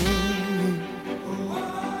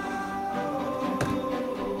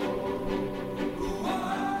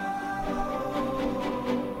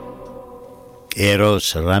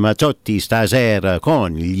 Eros Ramazzotti stasera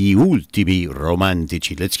con gli ultimi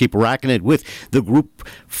romantici. Let's keep rocking it with the group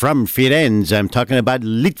from Firenze. I'm talking about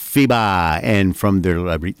Litfiba, and from their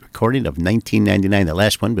recording of 1999, the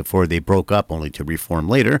last one before they broke up, only to reform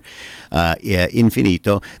later,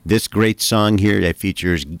 Infinito. This great song here that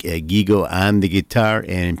features Gigo on the guitar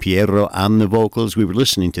and Piero on the vocals. We were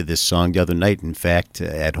listening to this song the other night, in fact,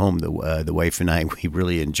 at home, the wife and I. We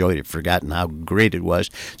really enjoyed it, forgotten how great it was.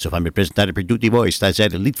 So fammi presentare per tutti voi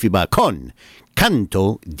stasera Litfiba con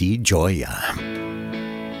Canto di Gioia.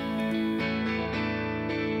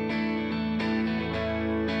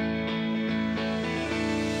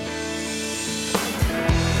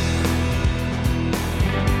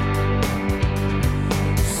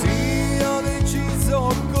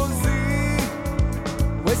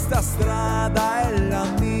 Questa strada è la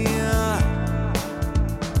mia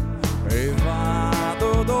e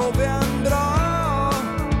vado dove andrò,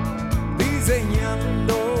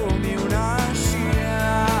 disegnandomi una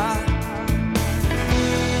scia.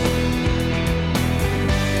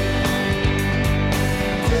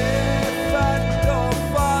 Che effetto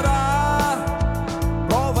farà?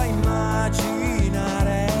 Prova a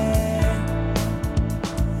immaginare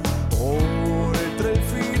oltre il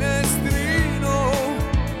finestrino.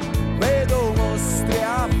 Vedo uno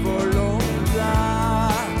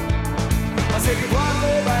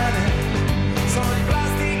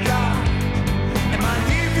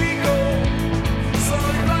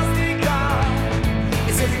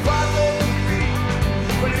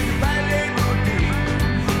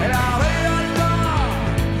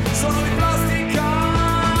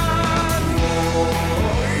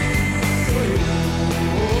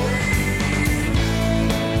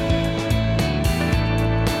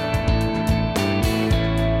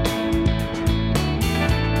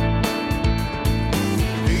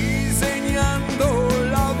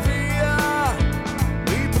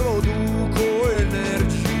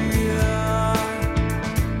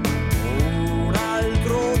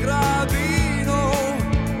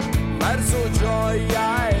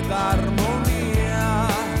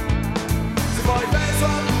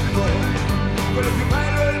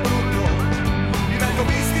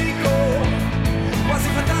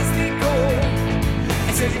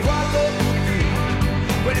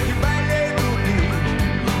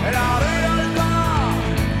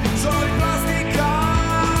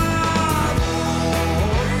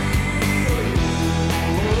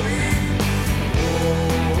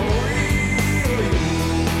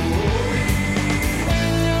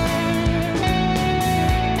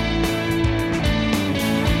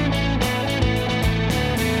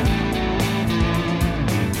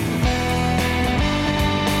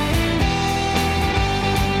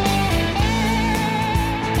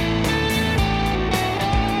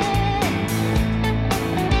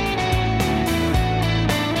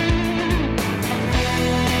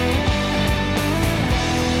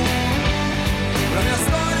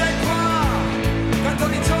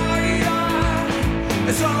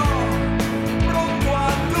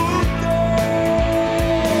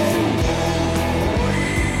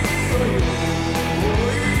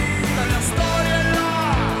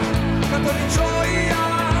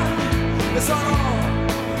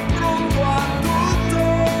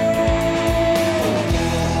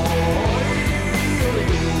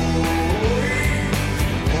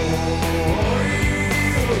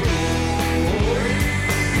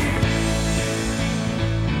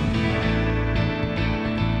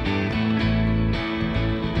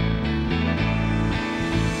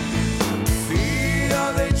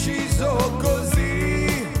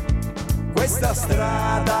questa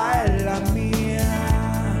strada è la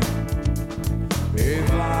mia e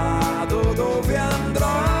vado dove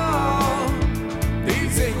andrò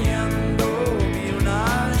disegnandomi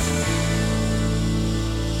una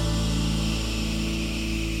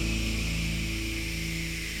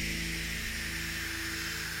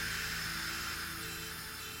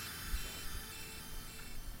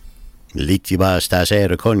Lì va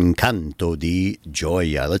stasera con Canto di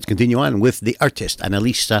Gioia. Let's continue on with the artist,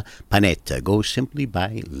 Annalisa Panetta. Go simply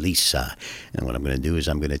by Lisa. And what I'm going to do is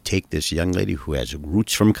I'm going to take this young lady who has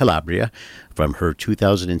roots from Calabria, from her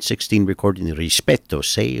 2016 recording Rispetto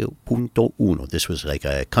 6.1. This was like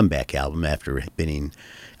a comeback album after being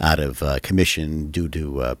out of commission due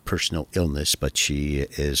to personal illness, but she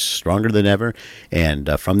is stronger than ever. And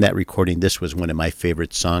from that recording, this was one of my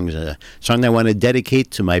favorite songs, a song I want to dedicate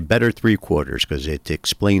to my better three quarters because it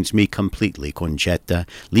explains me completely. Concetta,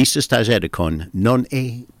 Lisa stasera con Non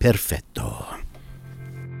è perfetto.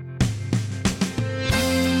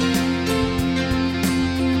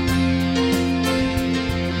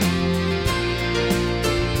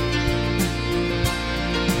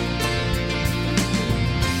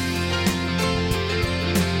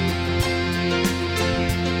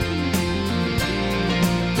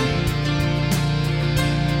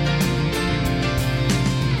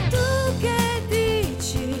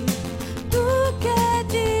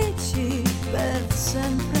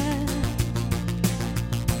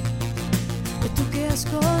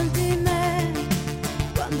 Ascolti me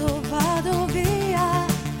quando vado via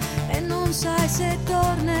e non sai se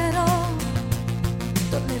tornerò.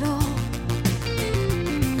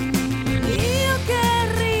 Io che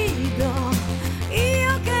rido,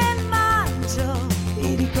 io che mangio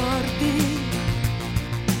i ricordi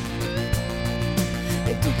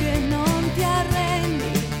e tu che non ti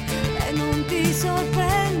arrendi e non ti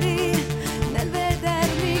sorprendi nel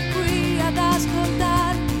vedermi qui ad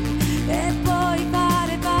ascoltarti e poi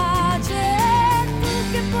fare pace.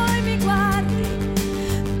 Tu che poi mi guardi,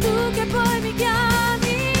 tu che poi mi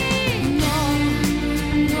chiami. No,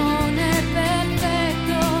 non è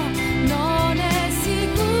perfetto, non è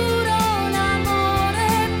sicuro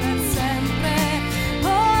l'amore per sempre.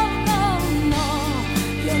 Oh no, no,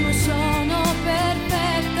 io non sono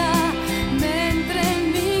perfetta mentre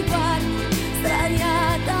mi guardi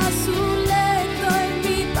sdraiata sul letto e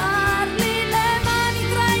mi parli, le mani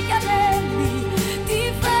tra i capelli, ti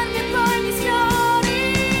fermi e poi mi sfiori,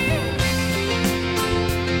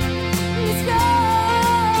 mi sfiori.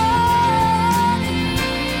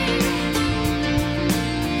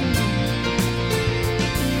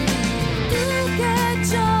 Tu che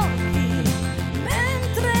giochi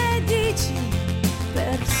mentre dici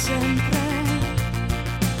per sempre,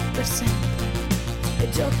 e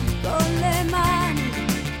giochi con le mani,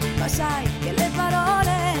 ma sai che le parole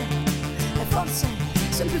forse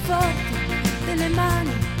sono più forti delle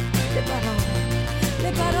mani, le parole.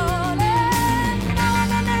 No,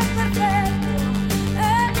 non è perfetto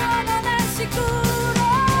e no, non è sicuro.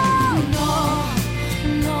 No,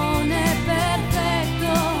 non è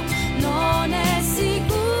perfetto, non è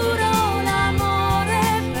sicuro l'amore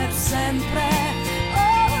per sempre.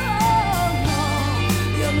 Oh no,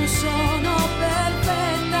 io non sono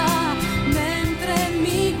perfetta mentre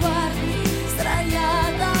mi guardi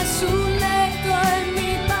sdraiata sul letto e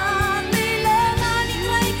mi parli, le mani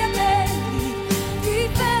tra i capelli, ti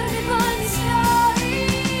fermi poi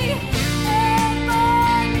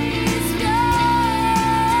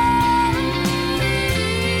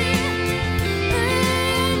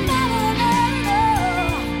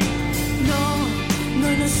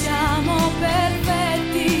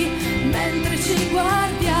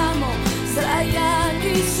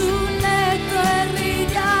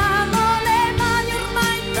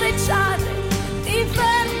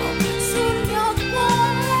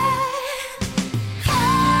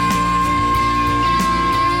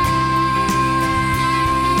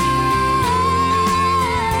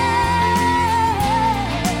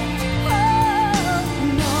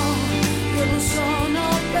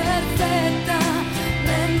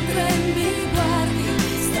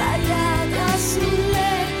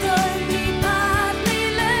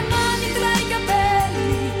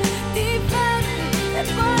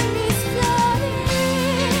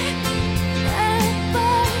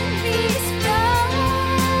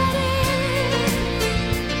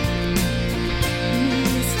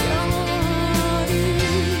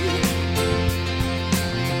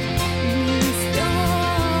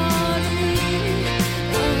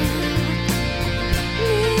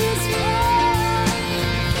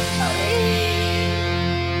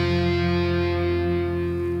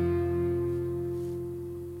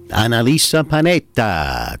Annalisa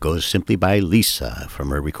Panetta goes simply by Lisa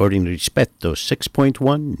from her recording Rispetto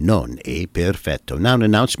 6.1, Non è perfetto. Now an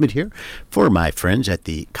announcement here for my friends at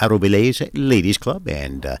the Carovellese Ladies Club,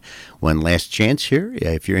 and one last chance here,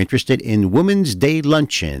 if you're interested in Women's Day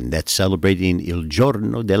Luncheon that's celebrating Il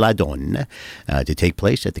Giorno della Donna to take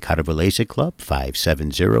place at the Carovellese Club,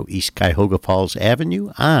 570 East Cuyahoga Falls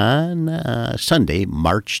Avenue on Sunday,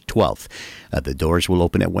 March 12th. The doors will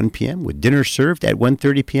open at 1 p.m. with dinner served at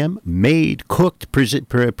 1:30 p.m. Made, cooked,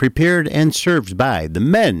 prepared, and served by the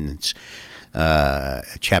men's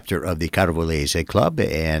chapter of the Carovellese Club.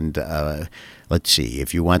 And let's see,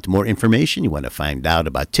 if you want more information, you want to find out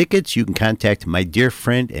about tickets, you can contact my dear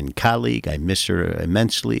friend and colleague, I miss her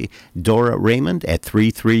immensely, Dora Raymond at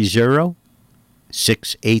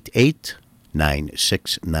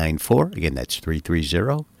 330-688-9694. Again, that's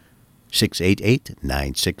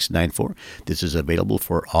 330-688-9694. This is available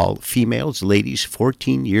for all females, ladies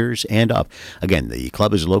 14 years and up. Again, the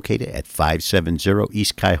club is located at 570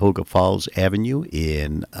 East Cuyahoga Falls Avenue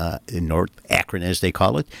in North Akron, as they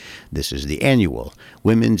call it. This is the annual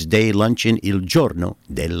Women's Day Luncheon Il Giorno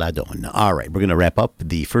della Donna. All right, we're going to wrap up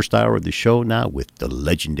the first hour of the show now with the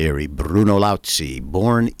legendary Bruno Lauzi,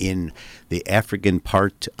 born in the African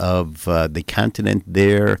part of the continent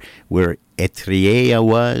there, where Etruria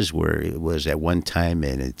was, where it was at one time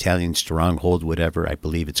an Italian stronghold, whatever. I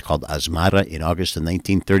believe it's called Asmara, in August of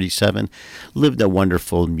 1937. Lived a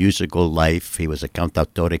wonderful musical life. He was a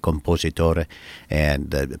cantautore, compositore,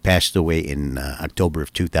 and passed away in October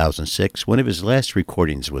of 2006. One of his last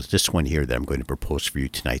recordings was this one here that I'm going to propose for you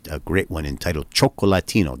tonight, a great one entitled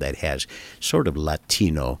Chocolatino, that has sort of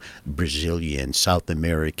Latino, Brazilian, South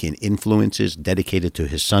American influences, dedicated to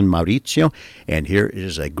his son Maurizio. And here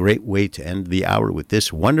is a great way to end the hour with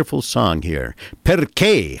this wonderful song here,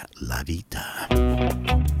 Perché la vita.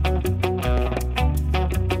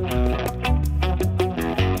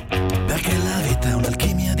 Perché la vita è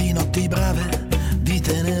un'alchimia di notti brave, di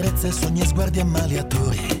tenerezze, sogni e sguardi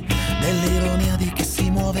ammaliatori, dell'ironia di chi si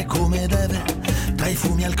muove come deve, tra i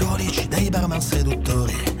fumi alcolici dei barman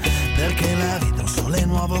seduttori. Perché la vita è un sole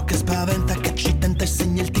nuovo che spaventa, che ci tenta e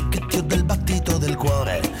segna il ticchettio del battito del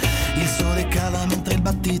cuore. Il sole cala mentre il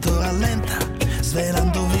battito rallenta,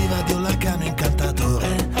 svelando viva Dio l'arcano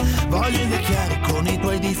incantatore. Voglio invecchiare con i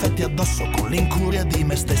tuoi difetti addosso, con l'incuria di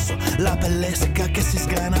me stesso, la pelle secca che si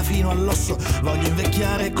sgrana fino all'osso. Voglio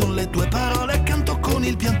invecchiare con le tue parole accanto, con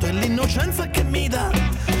il pianto e l'innocenza che mi dà.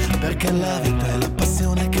 Perché la vita è la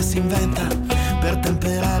passione che si inventa per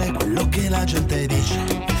temperare quello che la gente dice.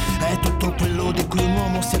 È tutto quello di cui un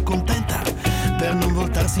uomo si accontenta per non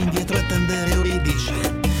voltarsi indietro e tendere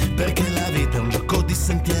Euridice. Perché la vita è un gioco di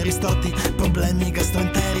sentieri storti, problemi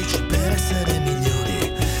gastroenterici per essere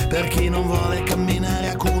migliori. Per chi non vuole camminare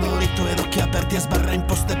a culo ritto ed occhi aperti a sbarre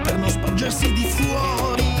imposte per non sporgersi di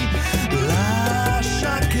fuori.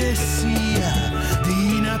 Lascia che sia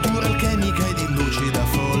di natura alchemica e di lucida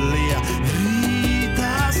follia.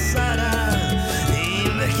 Vita sarà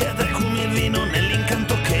invecchiata come il vino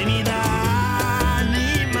nell'incanto che mi dà.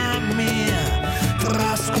 Anima mia,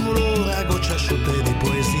 trascolora gocce asciutte di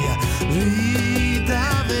poesia.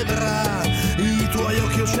 Vita vedrà i tuoi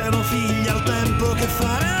occhi oceano figli al tempo che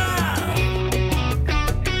farà.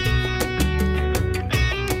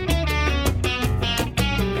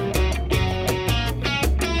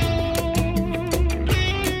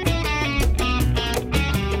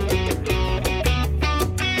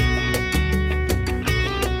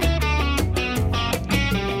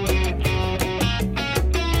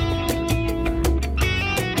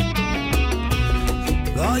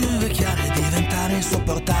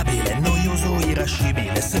 Insopportabile, noioso,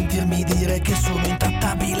 irascibile, sentirmi dire che sono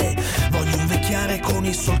intrattabile. Voglio invecchiare con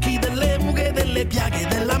i solchi delle rughe, delle piaghe,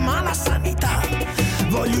 della mala sanità.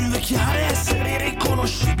 Voglio invecchiare, essere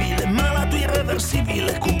irriconoscibile, malato,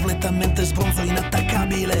 irreversibile, completamente sbronzo,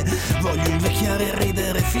 inattaccabile. Voglio invecchiare e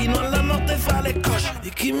ridere fino alla notte fra le cosce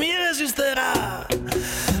di chi mi resisterà.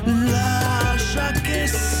 Lascia che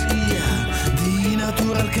sia di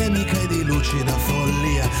natura alchemica e di lucida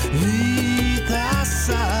follia. Vita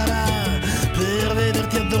sarà per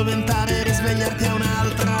vederti addormentare e risvegliarti a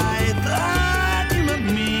un'altra età. Anima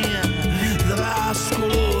mia,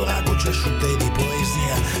 trascolora gocce asciutte di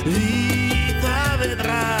poesia. Vita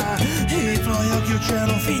vedrà i tuoi occhi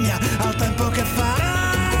oceano figlia al tempo che farà.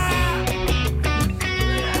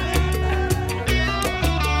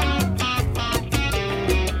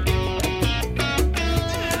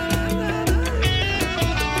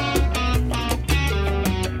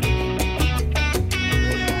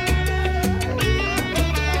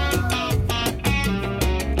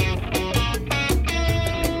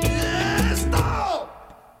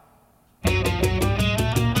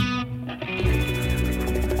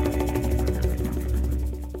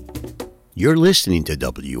 You're listening to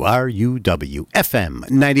WRUW-FM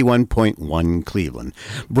 91.1 Cleveland,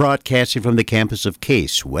 broadcasting from the campus of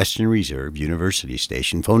Case Western Reserve University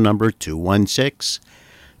Station. Phone number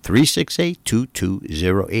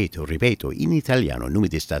 216-368-2208. Ripeto, in italiano, numero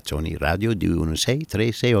di stazione radio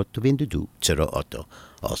 216-368-2208.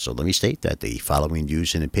 Also, let me state that the following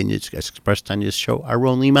views and opinions expressed on this show are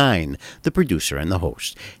only mine, the producer and the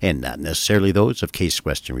host, and not necessarily those of Case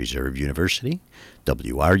Western Reserve University,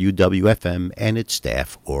 WRUW-FM, and its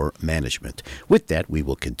staff or management. With that, we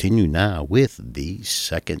will continue now with the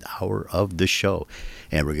second hour of the show.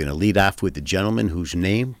 And we're going to lead off with a gentleman whose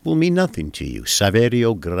name will mean nothing to you,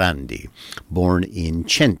 Saverio Grandi, born in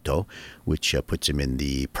Cento, which puts him in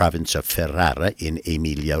the province of Ferrara in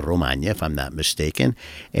Emilia-Romagna, if I'm not mistaken.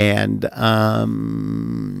 And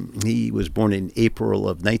he was born in April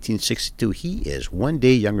of 1962. He is one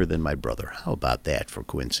day younger than my brother. How about that for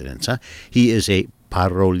coincidence, huh? He is a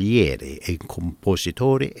paroliere, a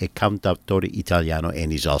compositore, a cantautore italiano,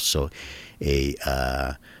 and he's also a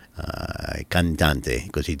cantante,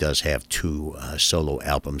 because he does have two solo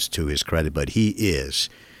albums to his credit. But he is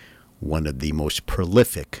one of the most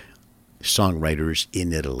prolific songwriters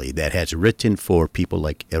in Italy that has written for people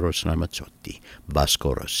like Eros Ramazzotti,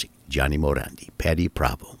 Vasco Rossi, Gianni Morandi, Patti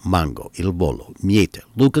Bravo, Mango, Il Volo, Miete,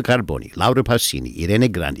 Luca Carboni, Laura Pausini,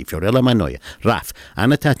 Irene Grandi, Fiorella Mannoia, Raf,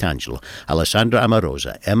 Anna Tatangelo, Alessandra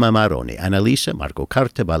Amarosa, Emma Maroni, Annalisa, Marco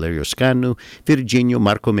Carta, Valerio Scanu, Virginio,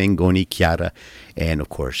 Marco Mengoni, Chiara, and of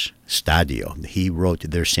course Stadio. He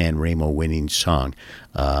wrote their San Remo winning song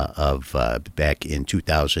of back in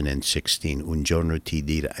 2016, Un giorno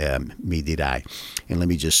mi dirai. And let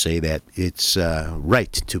me just say that it's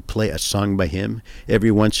right to play a song by him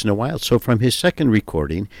every once in a while. So from his second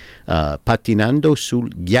recording, Patinando sul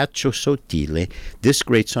ghiaccio sottile, this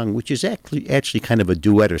great song, which is actually kind of a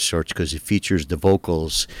duet of sorts, because it features the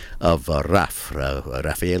vocals of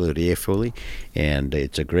Raffaele Riefoli, and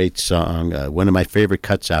it's a great song. One of my favorite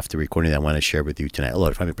cuts off the recording that I want to share with you tonight.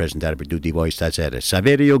 Allora, fammi presentare per tutti voi stasera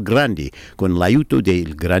Saverio Grandi con l'aiuto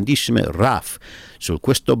del grandissimo Raf su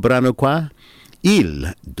questo brano qua,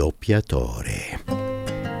 Il doppiatore.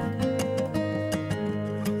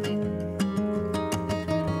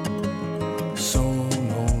 Sono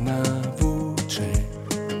una voce,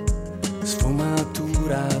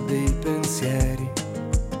 sfumatura dei pensieri,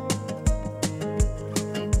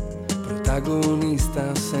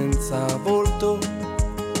 protagonista senza volto.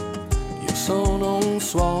 Io sono un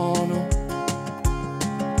suono,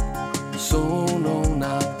 sono un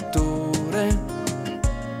attore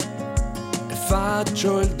e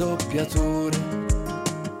faccio il doppiatore.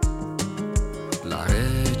 La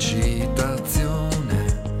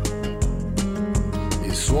recitazione,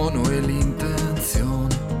 il suono e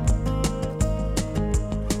l'intenzione,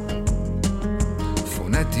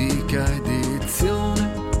 fonetica e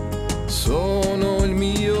dizione, sono il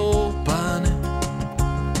mio pane.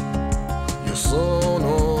 Io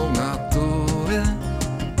sono un attore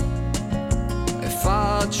e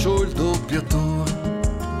faccio il doppiatore.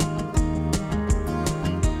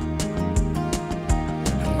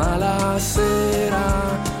 Ma la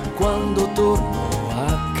sera, quando torno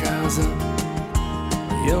a casa,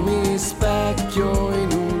 io mi specchio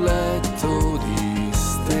in un letto di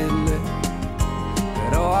stelle,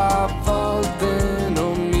 però a volte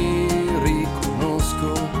non mi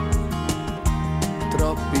riconosco.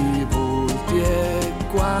 Troppi volti e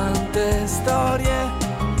quante storie,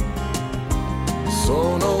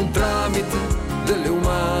 sono un tramite delle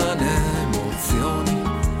umane emozioni,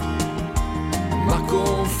 ma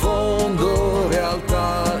confondo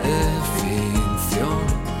realtà e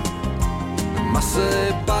finzione. Ma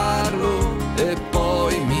se parlo e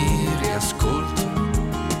poi mi riascolto,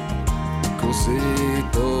 così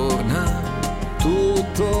torna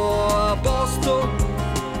tutto a posto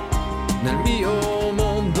nel mio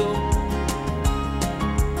mondo,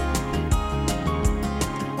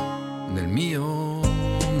 nel mio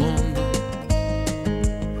mondo.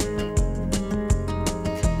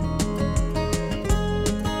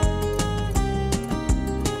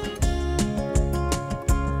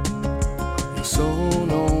 Io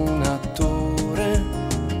sono un attore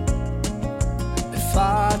e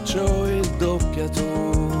faccio il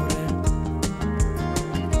doppiatore.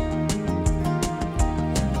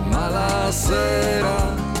 Ma la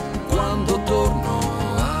sera, quando torno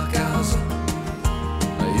a casa,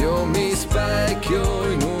 io mi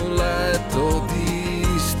specchio in un letto di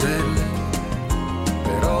stelle,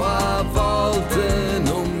 però a volte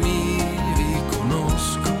non mi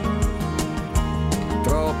riconosco.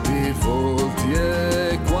 Troppi volti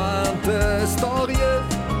e quante storie,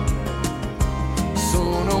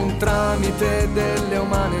 sono un tramite delle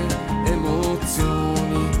umane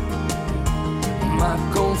emozioni, ma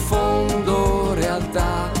confondo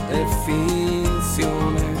realtà e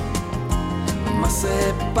finzione. Ma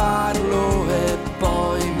se parlo e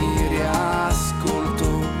poi mi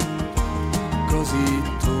riascolto, così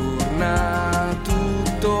torna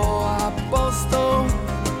tutto a posto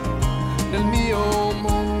nel mio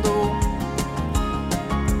mondo.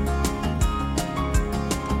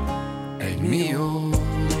 È il mio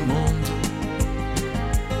mondo.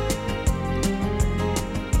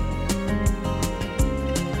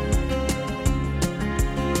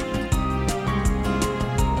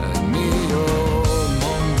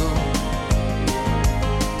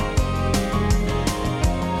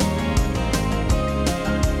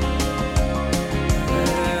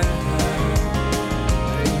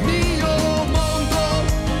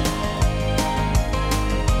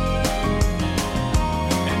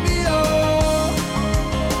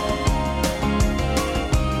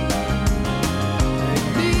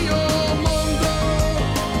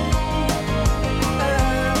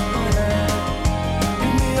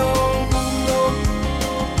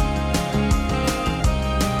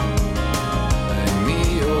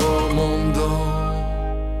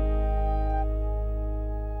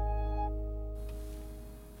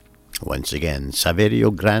 Once again,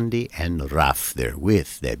 Saverio Grandi and Raf there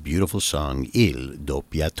with that beautiful song, Il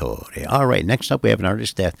Doppiatore. All right, next up we have an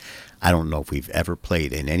artist that I don't know if we've ever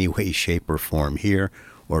played in any way, shape, or form here,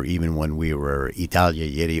 or even when we were Italia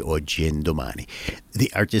Ieri, Oggi e Domani.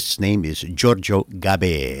 The artist's name is Giorgio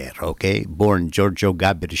Gaber, okay? Born Giorgio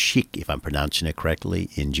Gabersik, if I'm pronouncing it correctly,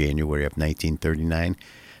 in January of 1939.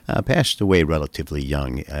 Passed away relatively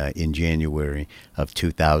young in January of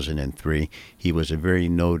 2003. He was a very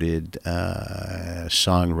noted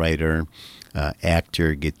songwriter,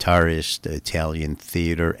 actor, guitarist, Italian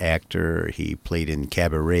theater actor. He played in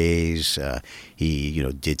cabarets. He,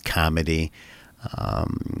 did comedy.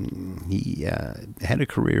 He had a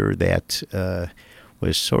career that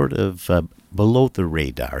was sort of below the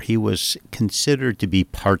radar. He was considered to be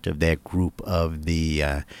part of that group of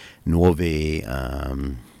the Nuovi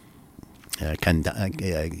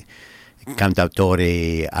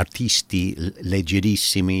Cantautori Artisti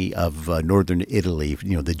Leggerissimi of northern Italy,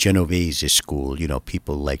 the Genovese school,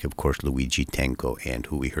 people like, of course, Luigi Tenco and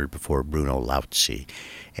who we heard before, Bruno Lauzi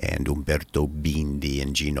and Umberto Bindi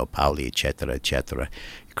and Gino Paoli, etc., etc.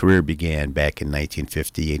 Career began back in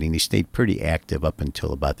 1958, and he stayed pretty active up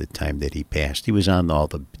until about the time that he passed. He was on all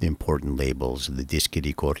the important labels, the Dischi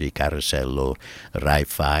di Corri, Carosello,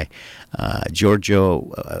 Rai-Fi.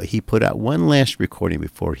 Giorgio, he put out one last recording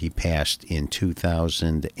before he passed in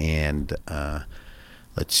 2000, and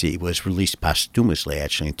it was released posthumously,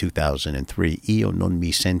 actually, in 2003, Io non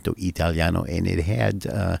mi sento italiano, and it had,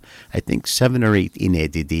 I think, 7 or 8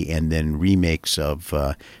 inediti, and then remakes of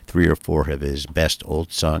 3 or 4 of his best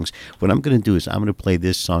old songs. What I'm going to do is I'm going to play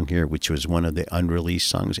this song here, which was one of the unreleased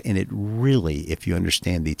songs, and it really, if you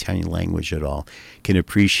understand the Italian language at all, can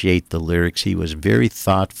appreciate the lyrics. He was very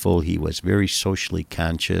thoughtful. He was very socially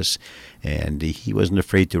conscious, and he wasn't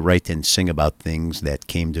afraid to write and sing about things that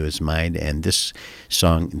came to his mind, and this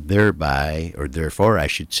song therefore I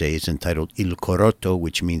should say, is entitled Il Corrotto,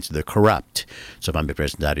 which means the corrupt. So fammi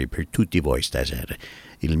presentare per tutti voi stasera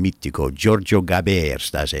il mitico Giorgio Gaber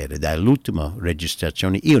stasera, dall'ultima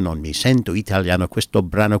registrazione Io non mi sento italiano, questo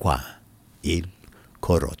brano qua, Il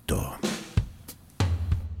Corrotto.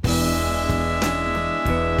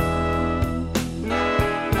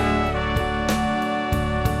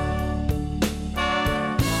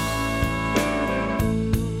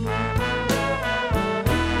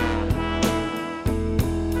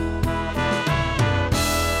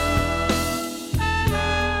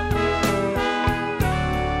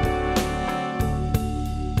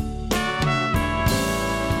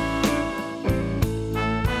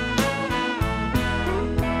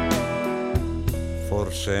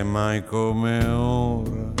 Forse mai come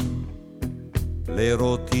ora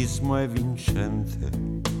l'erotismo è vincente,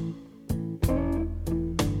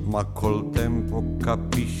 ma col tempo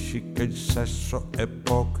capisci che il sesso è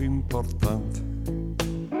poco importante.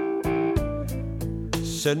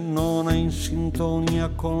 Se non è in sintonia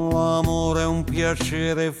con l'amore è un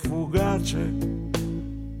piacere fugace,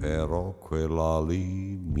 però quella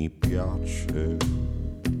lì mi piace.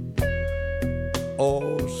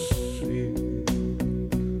 Oh sì,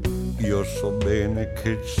 io so bene che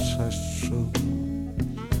il sesso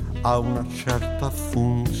ha una certa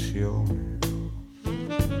funzione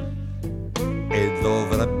e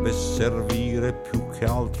dovrebbe servire più che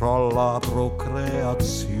altro alla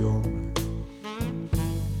procreazione.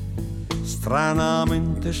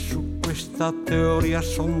 Stranamente su questa teoria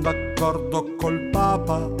son d'accordo col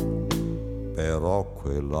Papa, però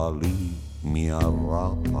quella lì mi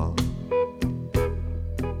arrapa.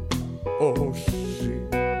 Oh sì,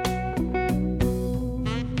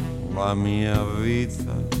 la mia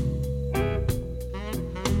vita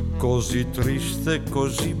così triste,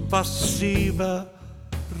 così passiva,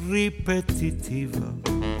 ripetitiva.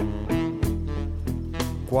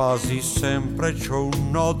 Quasi sempre c'ho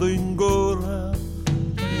un nodo in gola,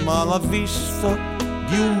 ma la vista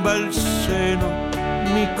di un bel seno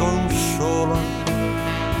mi consola.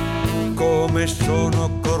 Come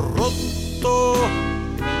sono corrotto,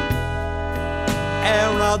 è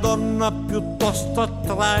una donna piuttosto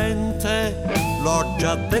attraente, l'ho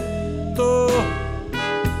già detto.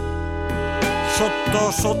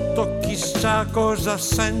 Sotto sotto chissà cosa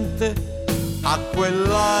sente, a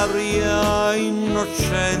quell'aria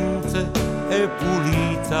innocente e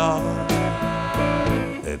pulita,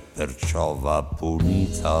 e perciò va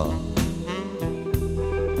punita.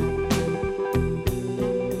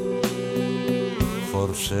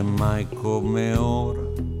 Forse mai come ora,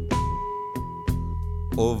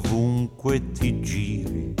 ovunque ti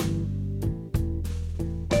giri,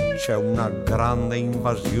 c'è una grande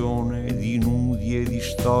invasione di nudi e di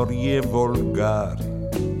storie volgari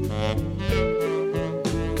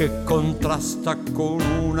che contrasta con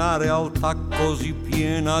una realtà così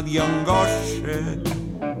piena di angosce,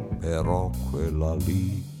 però quella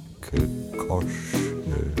lì che cosce.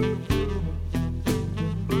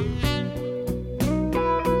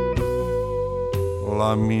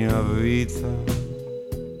 La mia vita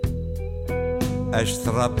è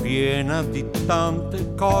strapiena di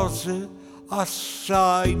tante cose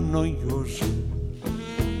assai noiose.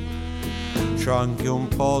 C'è anche un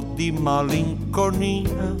po' di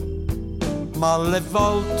malinconia, ma alle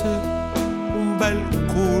volte un bel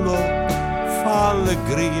culo fa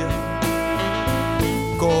allegria.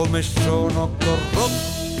 Come sono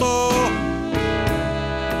corrotto,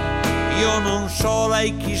 io non so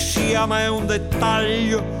lei chi sia, ma è un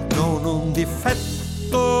dettaglio, non un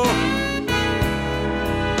difetto.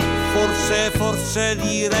 Forse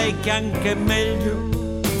direi che anche meglio,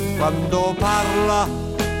 quando parla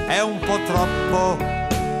è un po' troppo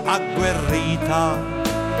agguerrita,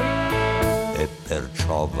 e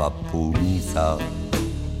perciò va punita.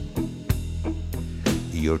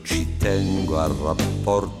 Io ci tengo al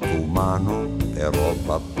rapporto umano, però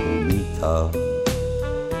va punita.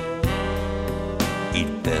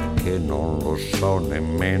 Il perché non lo so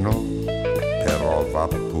nemmeno, però va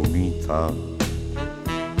punita.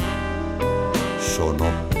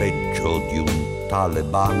 Sono peggio di un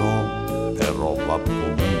talebano, però va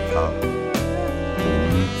punita,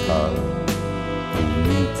 punita,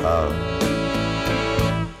 punita,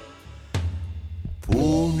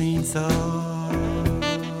 punita.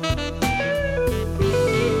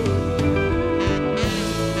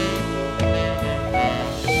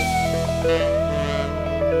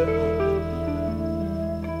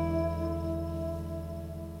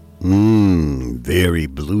 Very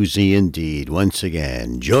bluesy indeed. Once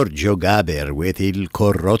again, Giorgio Gaber with Il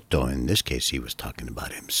Corrotto. In this case, he was talking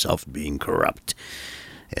about himself being corrupt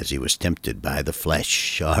as he was tempted by the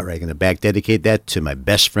flesh. All right, going to back dedicate that to my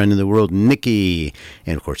best friend in the world, Nikki,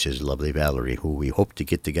 and of course his lovely Valerie, who we hope to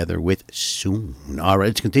get together with soon. All right,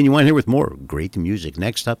 let's continue on here with more great music.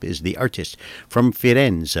 Next up is the artist from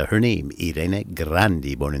Firenze. Her name, Irene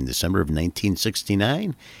Grandi, born in December of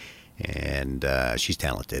 1969. And she's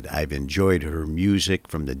talented. I've enjoyed her music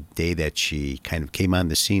from the day that she kind of came on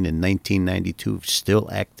the scene in 1992. Still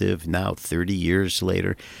active now, 30 years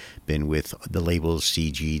later. Been with the labels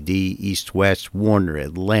CGD, East West, Warner,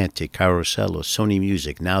 Atlantic, Carosello, Sony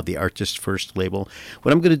Music, now the Artist First label.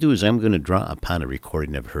 What I'm going to do is I'm going to draw upon a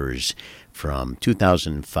recording of hers from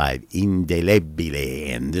 2005,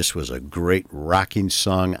 Indelebile, and this was a great rocking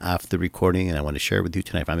song off the recording, and I want to share with you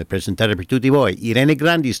tonight. Fammi presentare per tutti voi Irene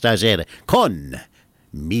Grandi stasera con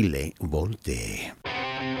Mille Volte.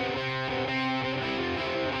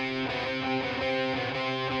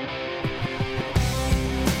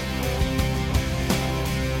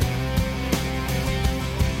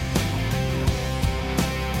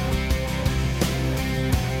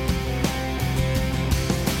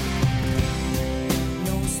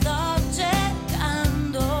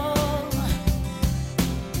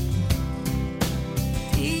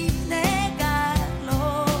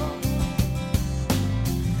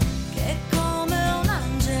 Che come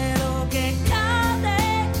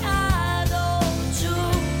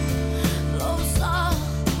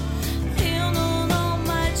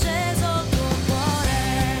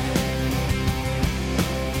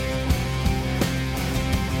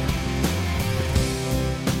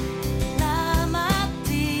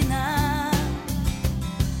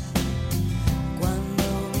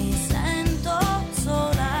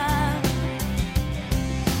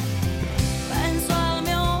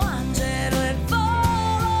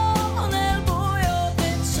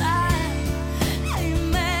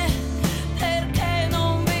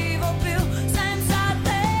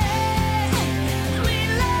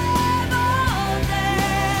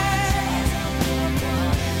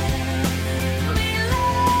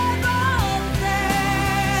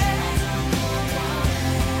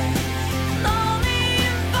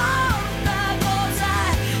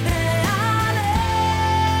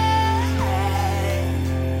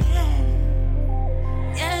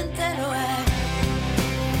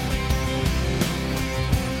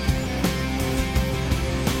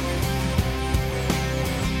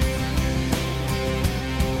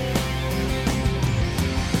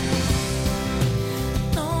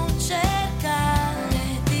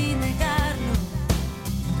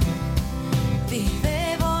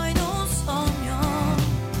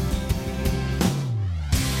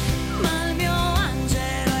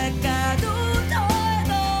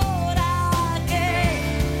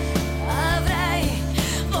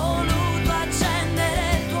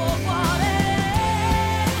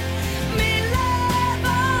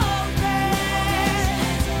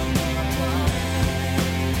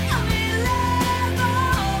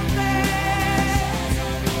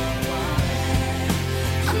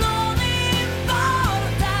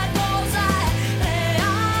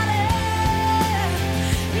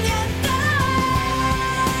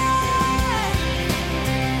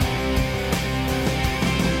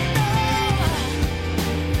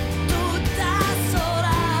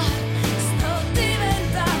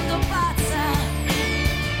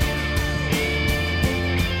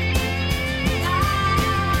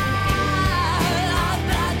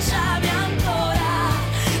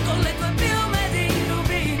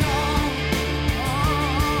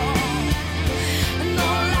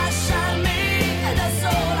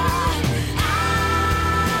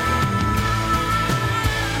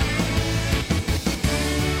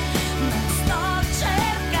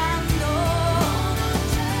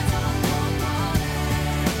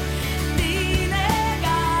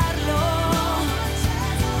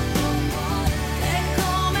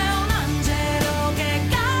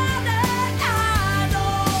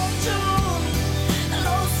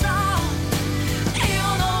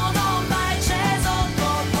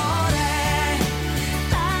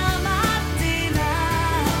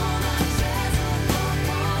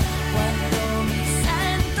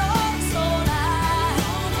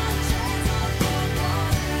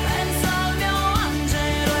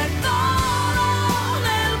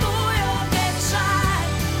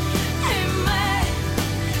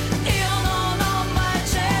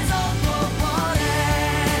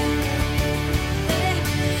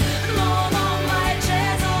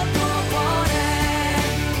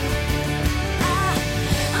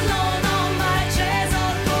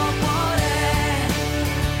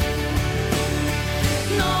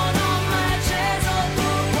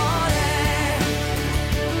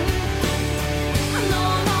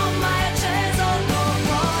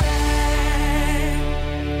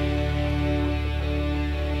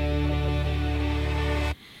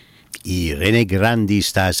Rene Grandi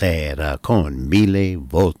stasera con Mille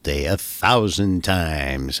Volte, 1,000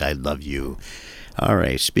 times I love you. All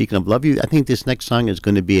right, speaking of love you, I think this next song is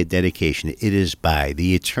going to be a dedication. It is by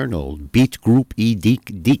the eternal beat group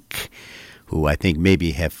Edik Dik, who I think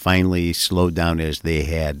maybe have finally slowed down as they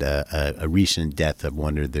had a recent death of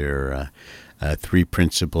one of their three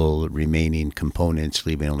principal remaining components,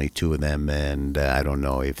 leaving only two of them, and I don't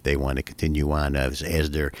know if they want to continue on as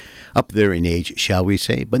they're up there in age, shall we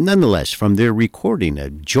say. But nonetheless, from their recording,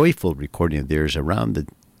 a joyful recording of theirs around the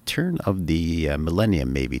turn of the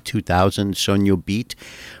millennium, maybe 2000, Sonio Beat,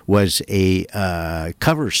 was a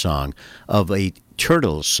cover song of a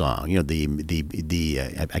Turtles song. You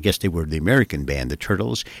know, I guess they were the American band, the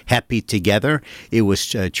Turtles, Happy Together. It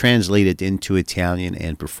was translated into Italian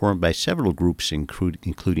and performed by several groups,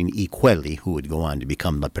 including I Quelli, who would go on to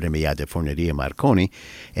become La Premiata Forneria Marconi.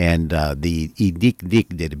 And the Edik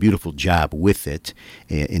Dik did a beautiful job with it,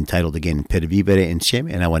 entitled again Per Vivere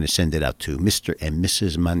Insieme. And I want to send it out to Mr. and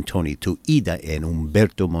Mrs. Montoni, to Ida and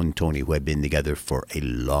Umberto Montoni, who have been together for a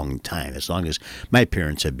long time, as long as my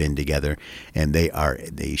parents have been together, and they are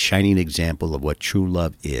the shining example of what true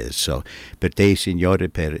love is. So, per te, signore,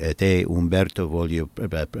 per te, Umberto, voglio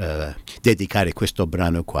dedicare questo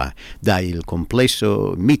brano qua, dal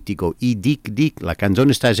complesso mitico Edik Dik, la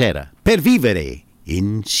canzone stasera, Per Vivere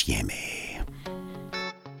Insieme.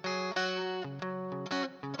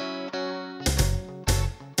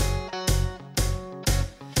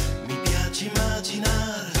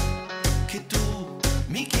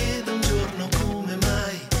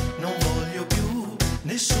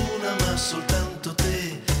 Nessuna ma soltanto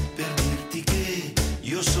te, per dirti che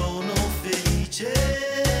io sono felice,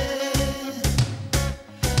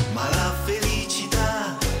 ma la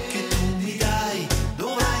felicità che tu mi dai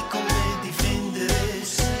dovrai con me difendere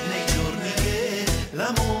nei giorni che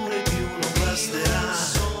l'amore più non basterà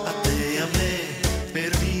a te e a me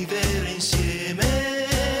per vivere insieme.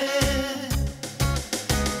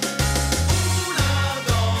 Una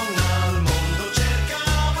donna al mondo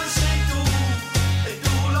cercavo e sei tu.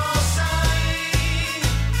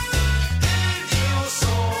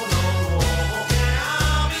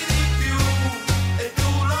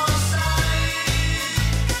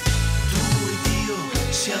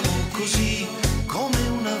 Così come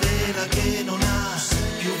una vela che non ha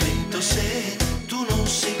più vento se tu non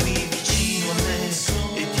segui vicino a me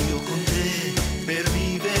ed io con te per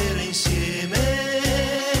vivere insieme.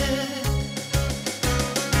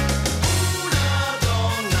 Una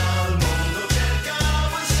donna al mondo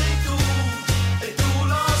cercavo e sei tu e tu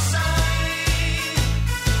lo sai.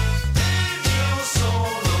 Ed io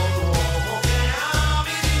sono l'uomo che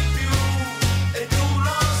ami di più e tu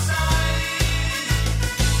lo sai.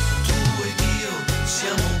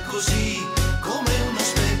 Siamo così come uno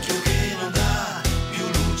specchio che non dà più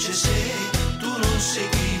luce se tu non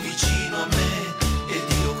segui vicino a me ed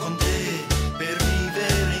io con te per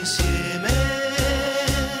vivere insieme.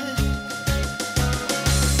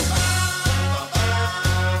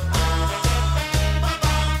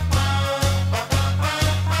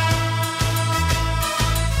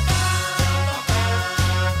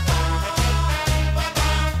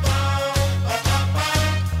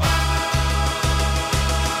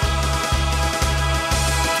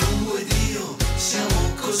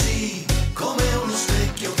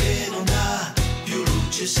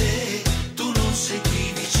 Se tu non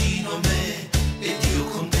segui vicino a me ed io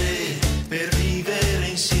con te per vivere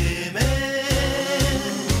insieme,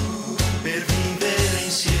 per vivere insieme, per vivere insieme, per vivere insieme,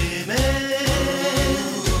 per vivere insieme,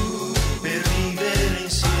 per vivere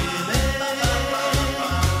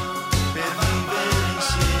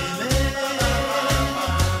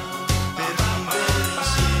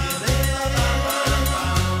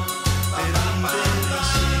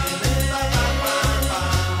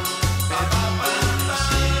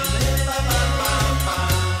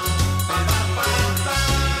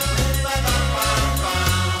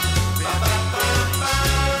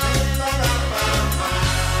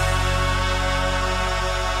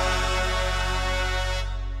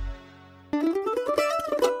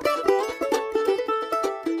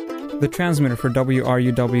The transmitter for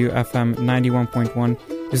WRUW-FM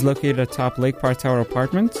 91.1 is located atop Lake Park Tower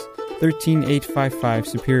Apartments, 13855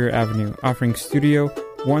 Superior Avenue, offering studio,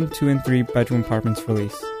 1, 2, and 3 bedroom apartments for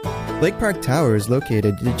lease. Lake Park Tower is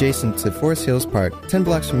located adjacent to Forest Hills Park, 10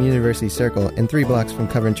 blocks from University Circle and 3 blocks from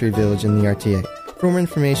Coventry Village in the RTA. For more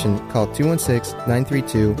information, call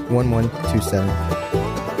 216-932-1127.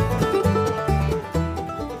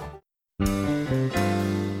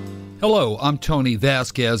 Hello, I'm Tony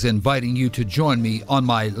Vasquez, inviting you to join me on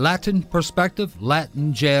my Latin Perspective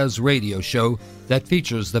Latin Jazz radio show that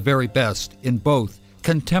features the very best in both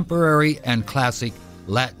contemporary and classic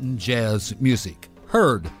Latin jazz music.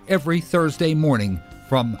 Heard every Thursday morning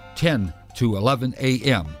from 10 to 11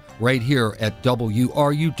 a.m. right here at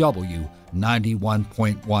WRUW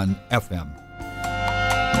 91.1 FM.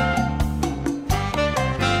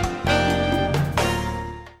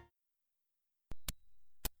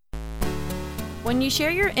 When you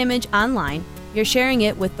share your image online, you're sharing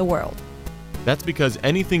it with the world. That's because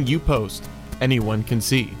anything you post, anyone can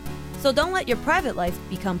see. So don't let your private life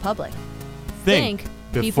become public. Think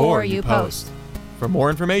before you post. For more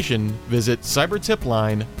information, visit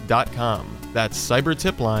cybertipline.com. That's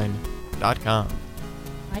cybertipline.com.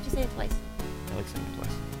 Why'd you say it twice? I like saying it twice.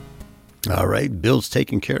 All right, Bill's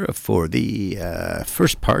taken care of for the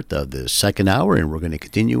first part of the second hour, and we're going to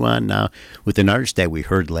continue on now with an artist that we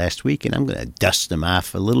heard last week, and I'm going to dust him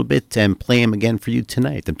off a little bit and play him again for you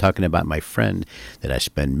tonight. I'm talking about my friend that I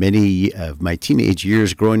spent many of my teenage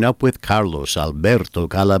years growing up with, Carlos Alberto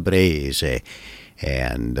Calabrese,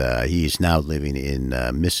 and he's now living in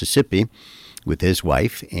Mississippi with his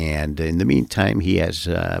wife, and in the meantime, he has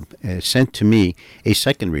sent to me a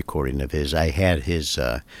second recording of his. I had his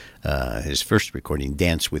first recording,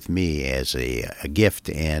 "Dance with Me," as a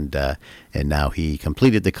gift, and now he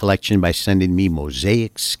completed the collection by sending me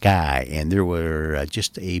 "Mosaic Sky," and there were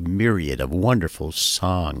just a myriad of wonderful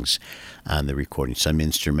songs on the recording, some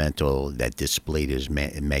instrumental that displayed his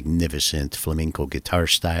magnificent flamenco guitar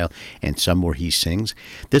style, and some where he sings.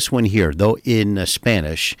 This one here, though in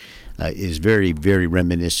Spanish, is very, very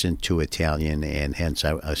reminiscent to Italian, and hence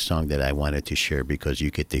a song that I wanted to share because you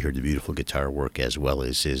get to hear the beautiful guitar work as well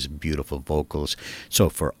as his beautiful vocals. So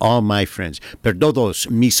for all my friends, per todos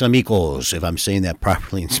mis amigos, if I'm saying that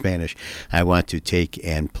properly in Spanish, I want to take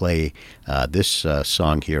and play this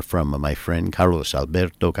song here from my friend Carlos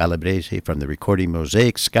Alberto Calabrese from the recording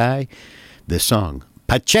Mosaic Sky, the song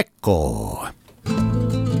Pacheco.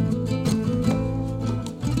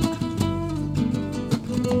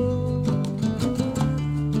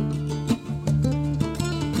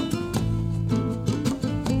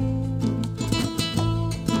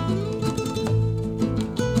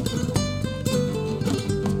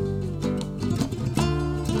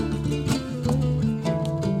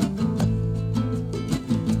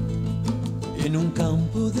 En un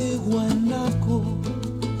campo de guanaco,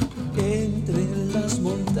 entre las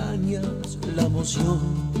montañas, la emoción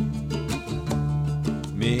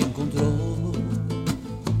me encontró.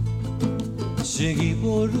 Seguí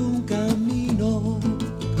por un camino,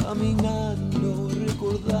 caminando,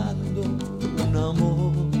 recordando un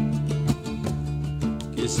amor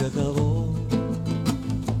que se acabó.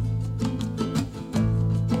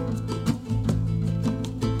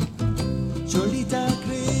 Cholita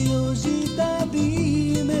criollita,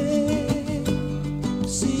 dime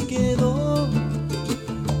si quedó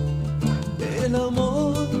el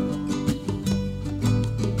amor.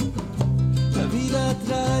 La vida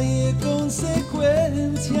trae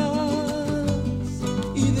consecuencias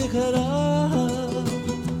y dejará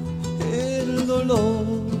el dolor.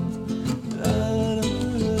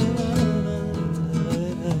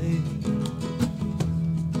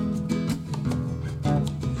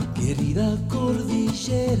 Querida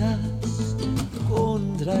cordilleras,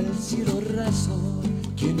 contra el cielo raso,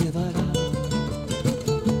 ¿quién llevará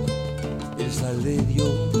el sal de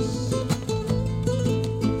Dios?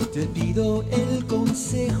 Te pido el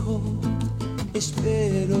consejo,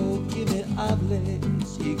 espero que me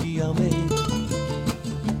hables y guíame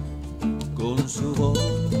con su voz.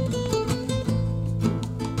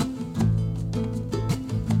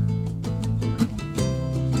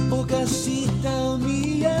 Oh casita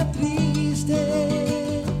mía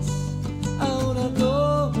triste, ahora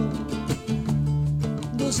todo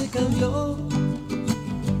se cambió.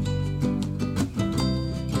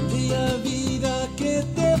 Día vida que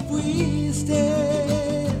te fuiste,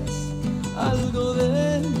 algo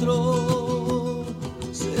dentro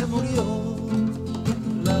se murió.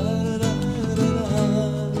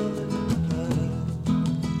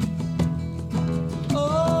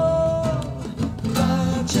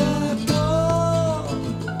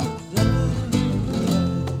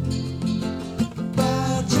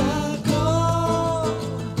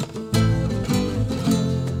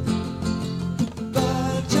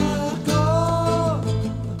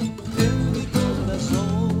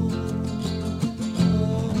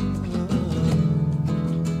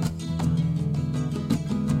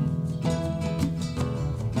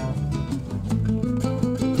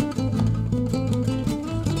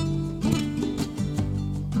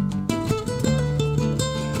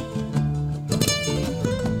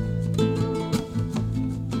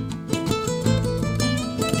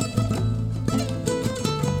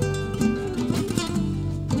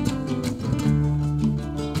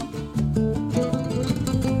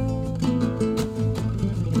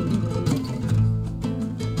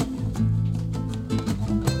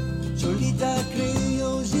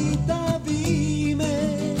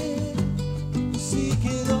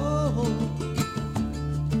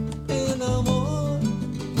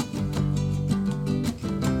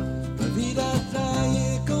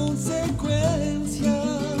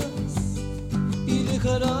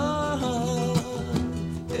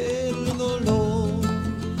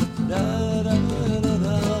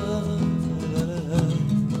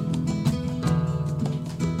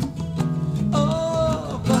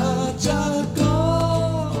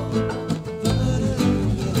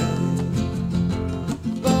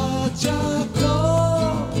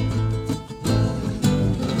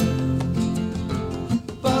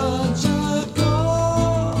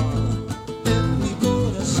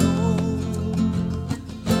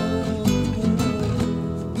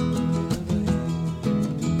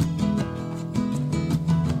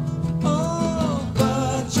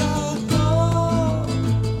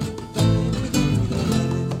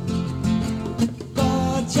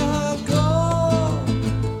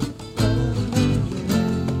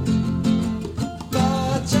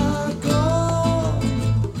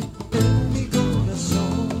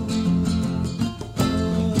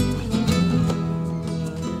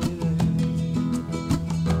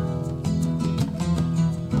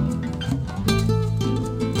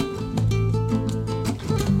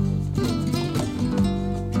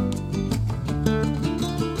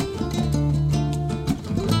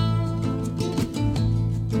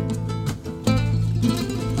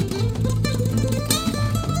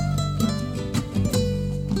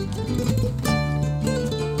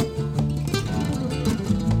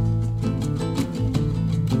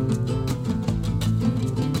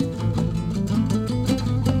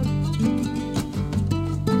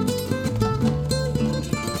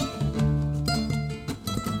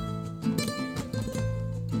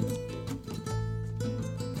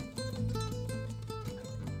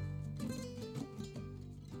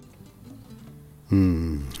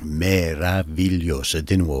 Meravigliosa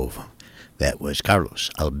de nuovo. That was Carlos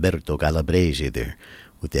Alberto Calabrese there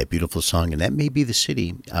with that beautiful song. And that may be the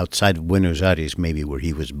city outside of Buenos Aires, maybe where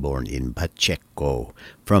he was born, in Pacheco,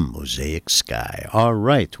 from Mosaic Sky. All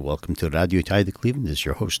right, welcome to Radio Italia de Cleveland. This is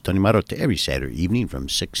your host, Tony Marotta, every Saturday evening from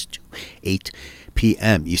 6 to 8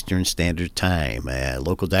 p.m. Eastern Standard Time.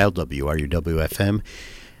 Local dial WRUW-FM.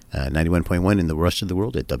 91.1 in the rest of the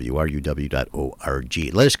world at wruw.org.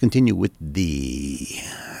 Let us continue with the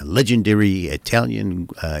legendary Italian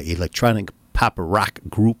electronic pop rock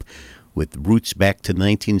group with roots back to the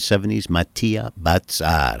 1970s, Mattia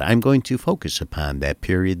Bazzar. I'm going to focus upon that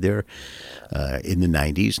period there in the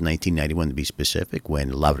 90s, 1991 to be specific,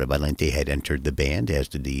 when Laura Valente had entered the band as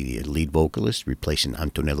the lead vocalist, replacing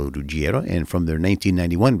Antonello Ruggiero. And from their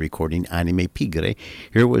 1991 recording, Anime Pigre,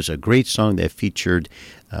 here was a great song that featured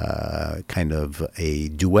kind of a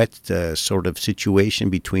duet sort of situation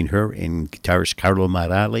between her and guitarist Carlo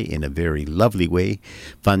Marali in a very lovely way.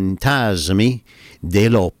 Fantasmi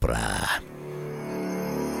dell'Opera.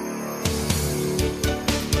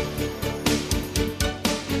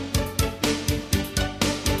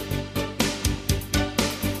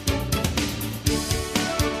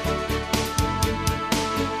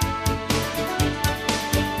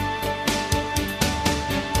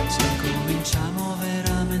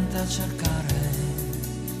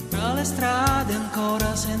 Strade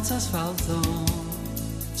ancora senza asfalto,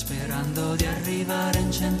 sperando di arrivare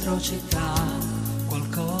in centro città.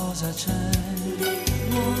 Qualcosa c'è,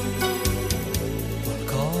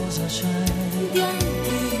 qualcosa c'è di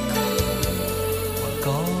antico,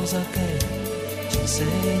 qualcosa che ci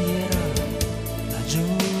insegnerà la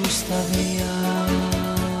giusta via.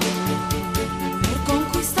 Per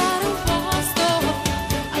conquistare un posto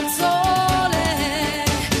al sole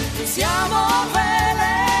siamo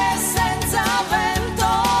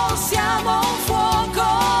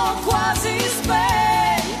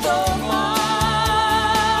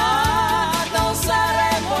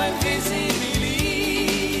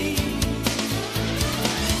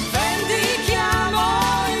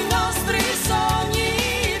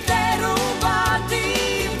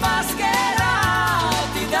maschera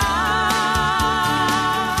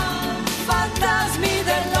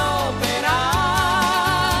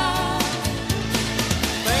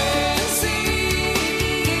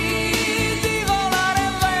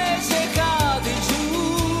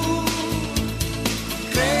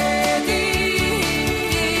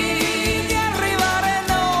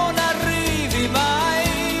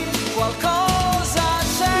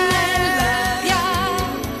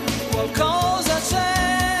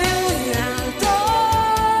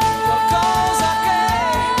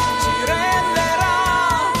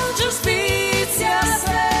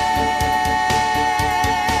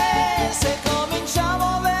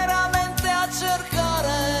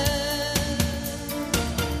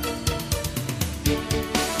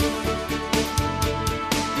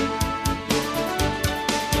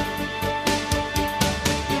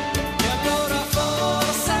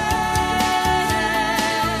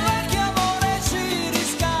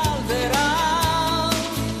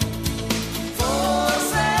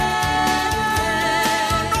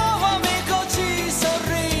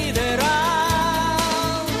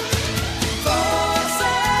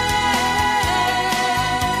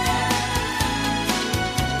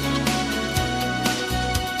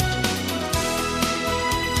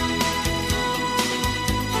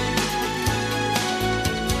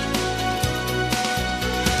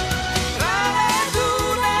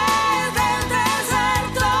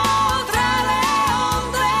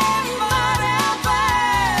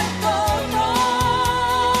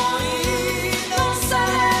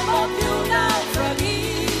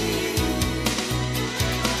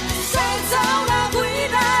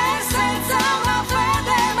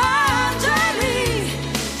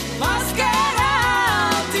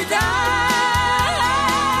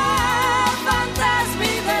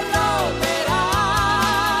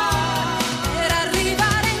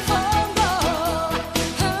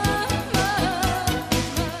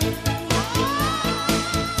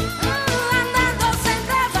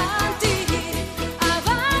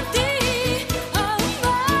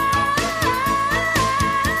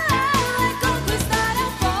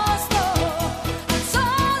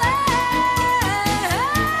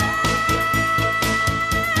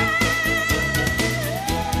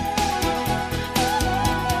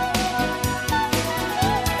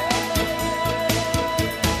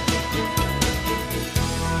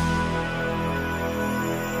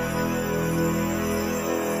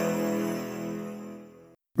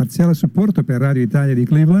Finanziale supporto per Radio Italia di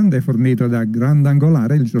Cleveland è fornito da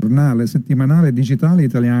Grandangolare, il giornale settimanale digitale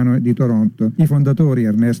italiano di Toronto. I fondatori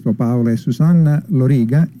Ernesto Paola e Susanna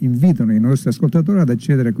Loriga invitano i nostri ascoltatori ad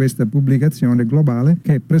accedere a questa pubblicazione globale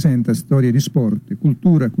che presenta storie di sport,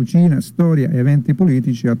 cultura, cucina, storia, eventi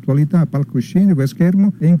politici, attualità, palcoscenico e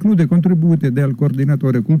schermo e include contributi del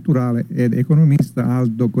coordinatore culturale ed economista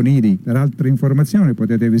Aldo Conidi. Per altre informazioni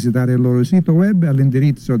potete visitare il loro sito web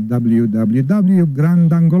all'indirizzo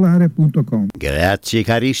www.grandangolare.com. Grazie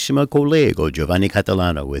carissimo collego Giovanni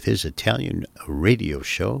Catalano with his Italian radio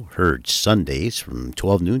show, heard Sundays from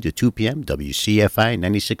 12 noon to 2 p.m. WCFI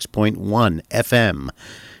 96.1 FM.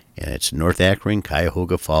 And it's North Akron,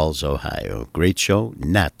 Cuyahoga Falls, Ohio. Great show,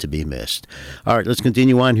 not to be missed. All right, let's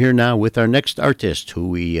continue on here now with our next artist who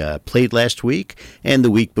we played last week and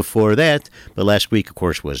the week before that. But last week, of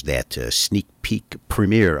course, was that sneak peek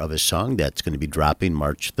premiere of a song that's going to be dropping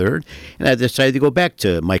March 3rd. And I decided to go back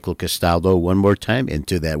to Michael Castaldo one more time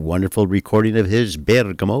into that wonderful recording of his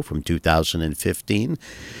Bergamo from 2015.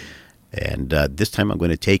 And this time I'm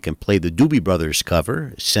going to take and play the Doobie Brothers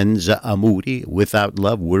cover, Senza Amori, Without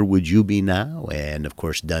Love, Where Would You Be Now? And, of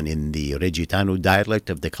course, done in the Regitano dialect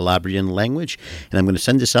of the Calabrian language. And I'm going to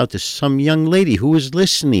send this out to some young lady who is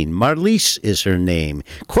listening. Marlise is her name.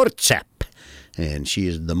 Korczap. And she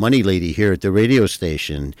is the money lady here at the radio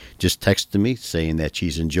station. Just texted me saying that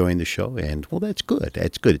she's enjoying the show. And, well, that's good.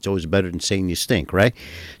 That's good. It's always better than saying you stink, right?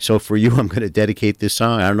 So for you, I'm going to dedicate this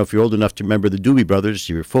song. I don't know if you're old enough to remember the Doobie Brothers.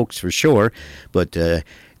 Your folks for sure. But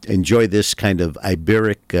enjoy this kind of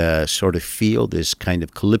Iberic sort of feel, this kind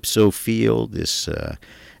of calypso feel, this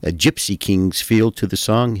Gypsy Kings feel to the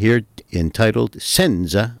song here entitled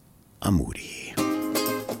Senza Amori.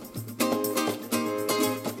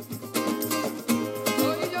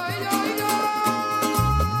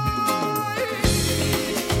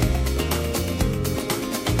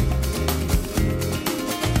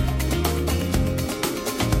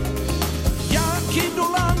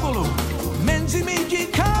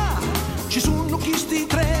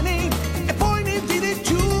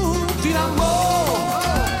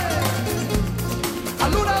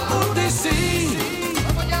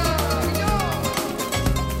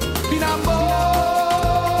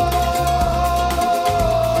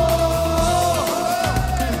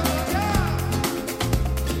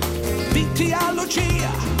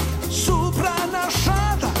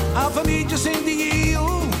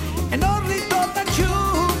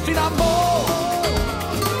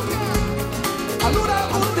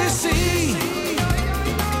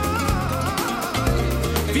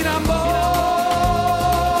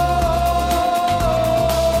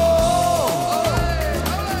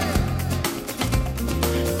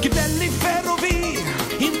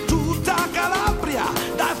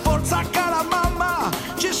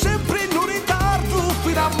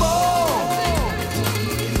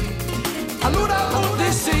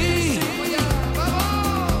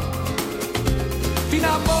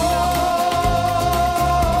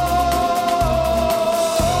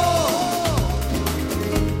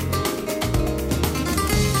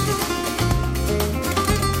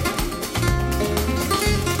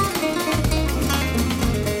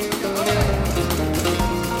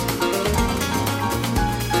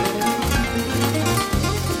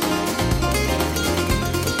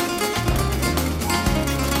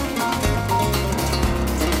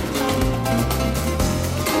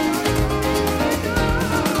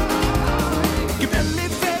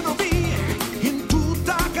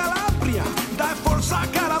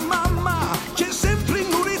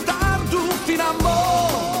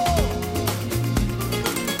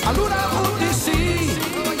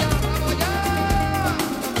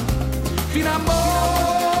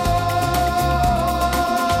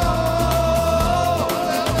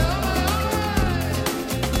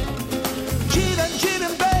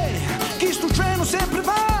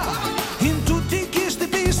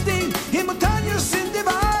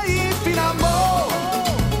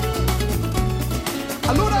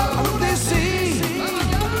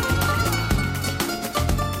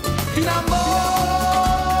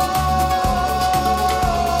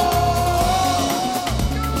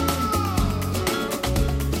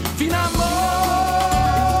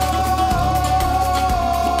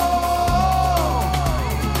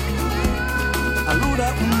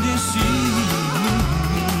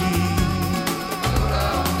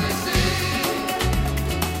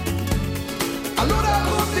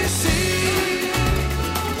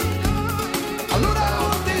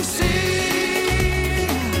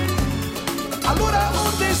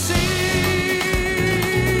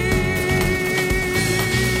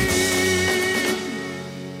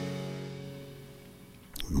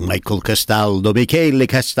 Michele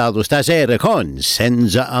Castaldo stasera con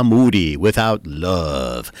Senza Amori, Without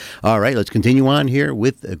Love. All right, let's continue on here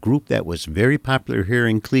with a group that was very popular here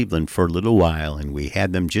in Cleveland for a little while, and we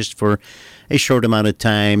had them just for a short amount of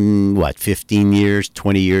time, 15 years,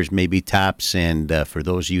 20 years maybe tops, and for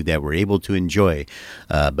those of you that were able to enjoy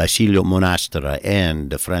Basilio Monastra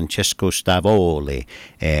and Francesco Stavoli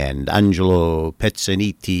and Angelo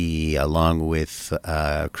Pezzaniti, along with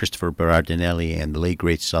Christopher Berardinelli and the late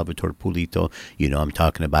great Salvatore Pulito, you know I'm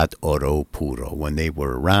talking about Oro Puro. When they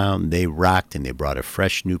were around, they rocked, and they brought a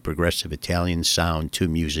fresh new progressive Italian sound to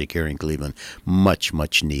music here in Cleveland, much,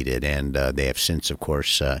 much needed, and they have since, of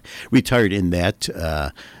course, retired in that.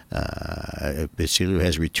 Basilio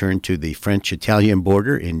has returned to the French-Italian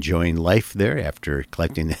border, enjoying life there after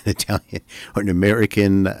collecting an Italian or an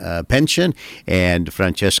American pension, and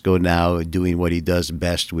Francesco now doing what he does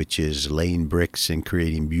best, which is laying bricks and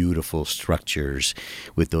creating beautiful structures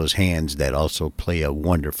with those hands that also play a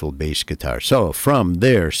wonderful bass guitar. So from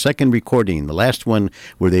their second recording, the last one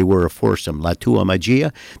where they were a foursome, La Tua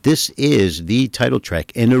Magia, this is the title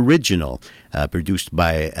track, an original, produced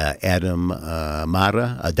by Adamo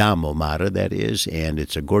Mara, that is, and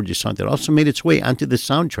it's a gorgeous song that also made its way onto the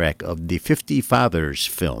soundtrack of the 50 Fathers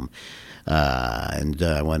film. And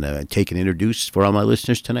I want to take and introduce for all my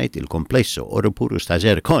listeners tonight il complesso Oro Puro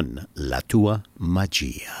stasera con La Tua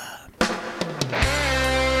Magia.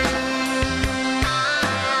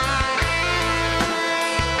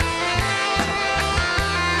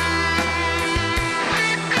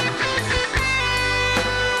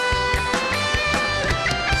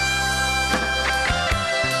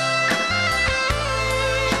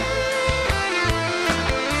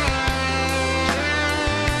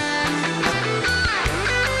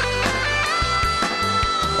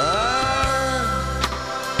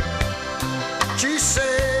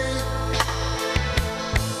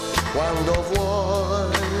 Quando vuoi,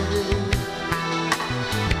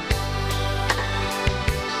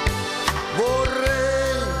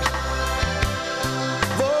 vorrei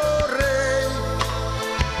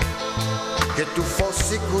che tu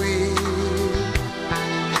fossi qui,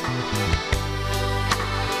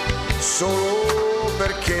 solo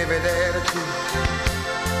perché vederti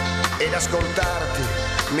ed ascoltarti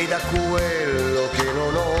mi dà quello che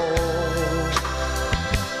non ho.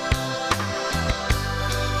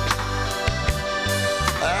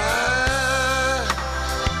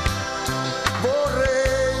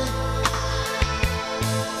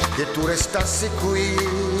 Che tu restassi qui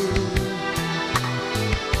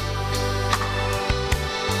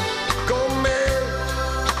con me,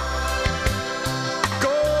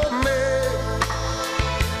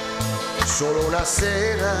 solo una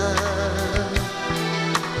sera,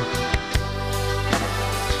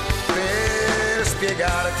 per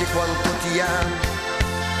spiegarti quanto ti amo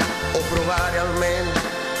o provare almeno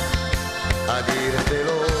a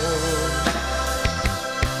dirtelo.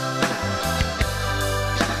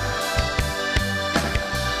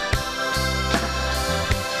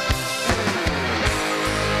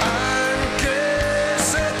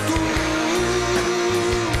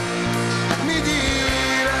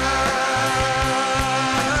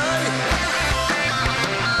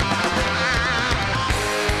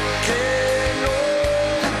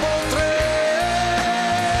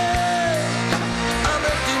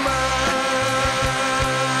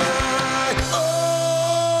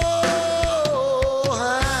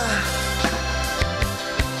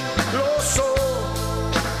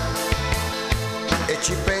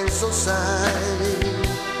 Ci penso, sai,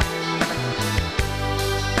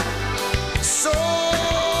 so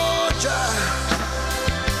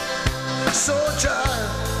già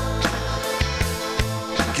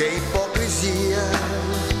che ipocrisia,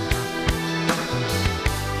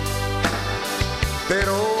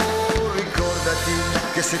 però ricordati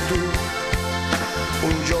che se tu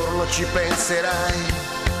un giorno ci penserai,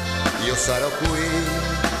 io sarò qui,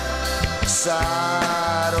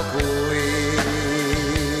 sarò qui.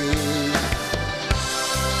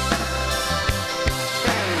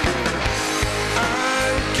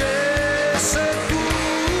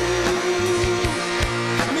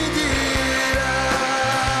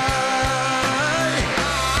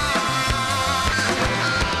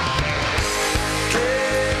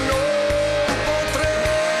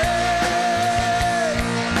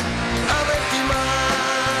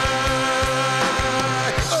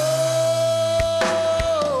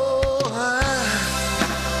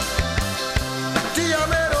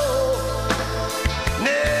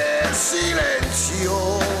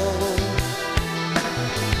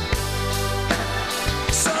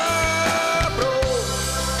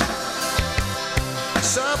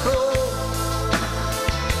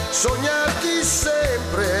 sognarti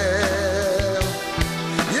sempre.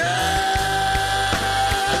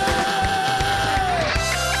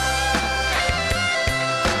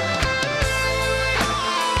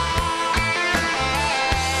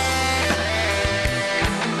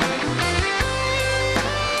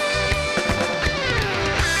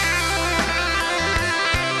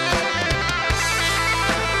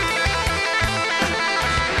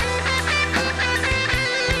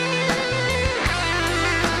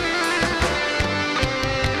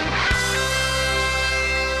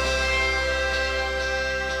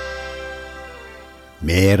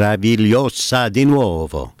 Meravigliosa di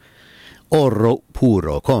nuovo. Oro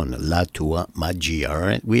puro con la tua magia. All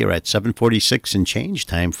right, we are at 7:46 and change.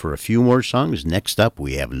 Time for a few more songs. Next up,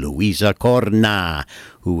 we have Luisa Corna,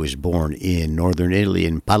 who was born in northern Italy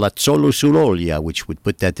in Palazzolo sull'Olio, which would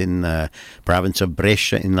put that in the province of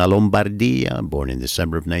Brescia in La Lombardia. Born in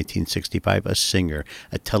December of 1965, a singer,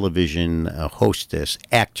 a television hostess,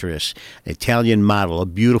 actress, Italian model, a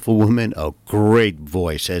beautiful woman, a great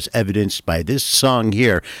voice, as evidenced by this song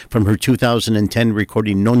here from her 2010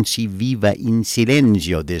 recording Non si viva in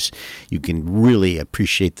silenzio. This, you can really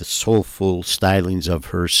appreciate the soulful stylings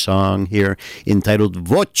of her song here, entitled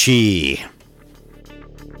Voci.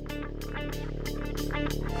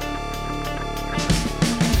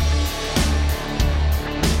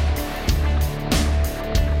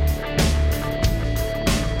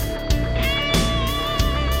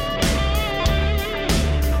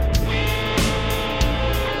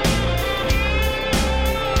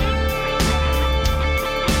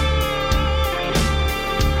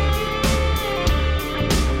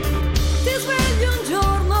 Ti svegli un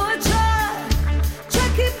giorno e c'è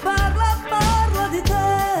chi parla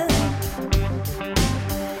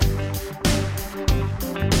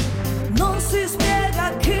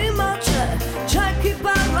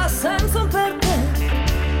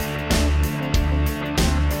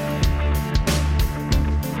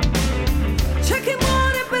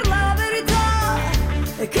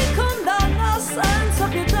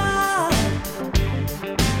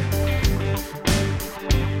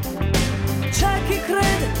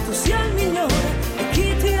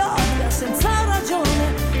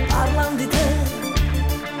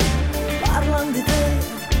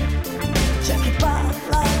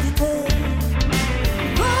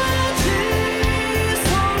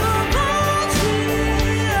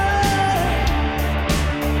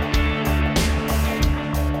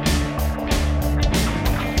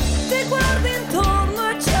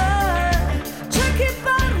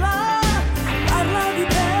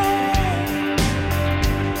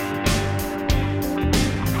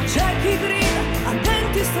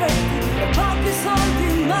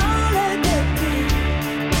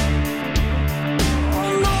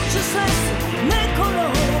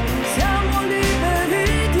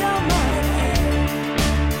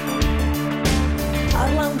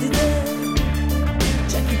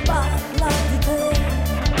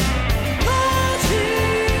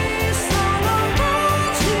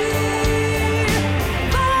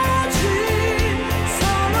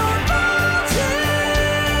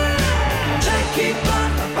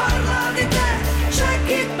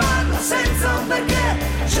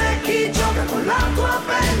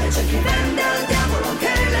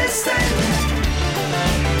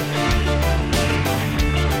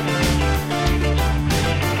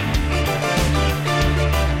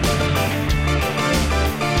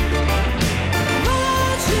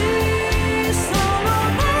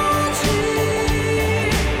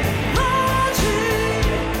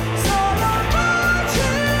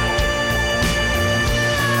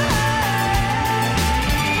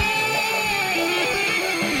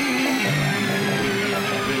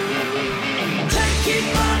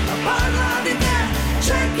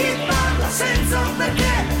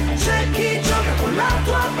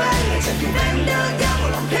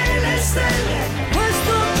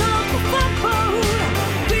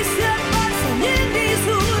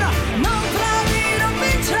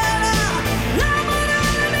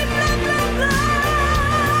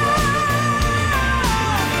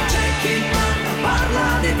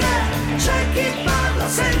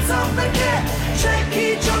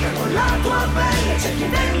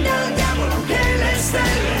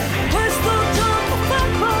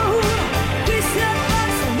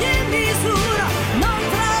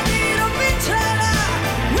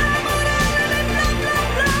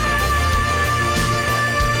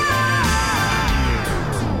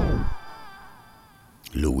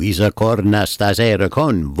Luisa Corna stasera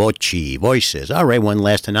con Voices. All right, one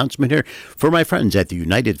last announcement here for my friends at the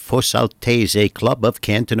United Fossaltese Club of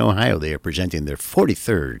Canton, Ohio. They are presenting their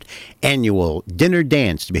 43rd annual dinner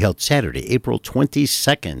dance to be held Saturday, April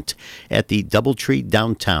 22nd at the Doubletree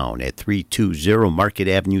downtown at 320 Market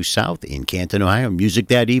Avenue South in Canton, Ohio. Music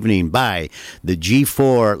that evening by the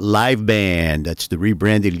G4 Live Band. That's the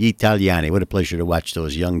rebranded Gli Italiani. What a pleasure to watch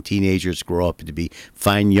those young teenagers grow up to be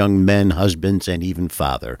fine young men, husbands, and even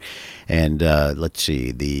father. And let's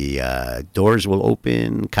see, the doors will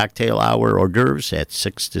open, cocktail hour, hors d'oeuvres at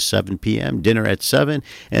 6 to 7 p.m., dinner at 7,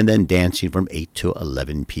 and then dancing from 8 to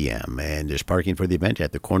 11 p.m. And there's parking for the event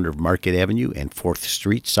at the corner of Market Avenue and 4th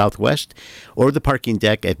Street Southwest, or the parking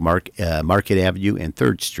deck at Market Avenue and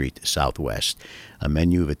 3rd Street Southwest. A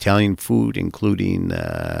menu of Italian food, including,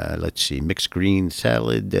 mixed green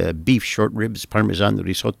salad, beef short ribs, parmesan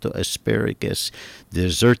risotto, asparagus,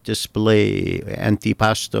 dessert display,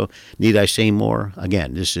 antipasto. Need I say more?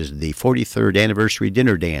 Again, this is the 43rd anniversary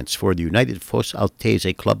dinner dance for the United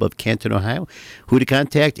Fossaltese Club of Canton, Ohio. Who to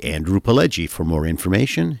contact? Andrew Pileggi. For more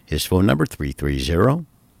information, his phone number,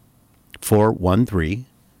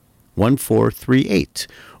 330-413-1438.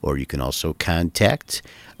 Or you can also contact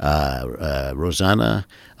Rosanna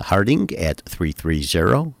Harding at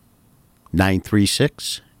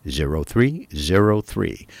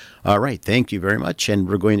 330-936-0303. All right, thank you very much. And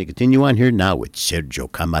we're going to continue on here now with Sergio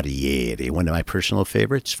Camarieri, one of my personal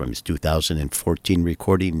favorites from his 2014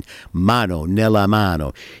 recording, Mano Nella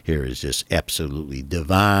Mano. Here is this absolutely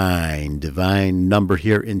divine number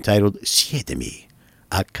here entitled Siedimi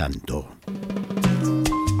Accanto.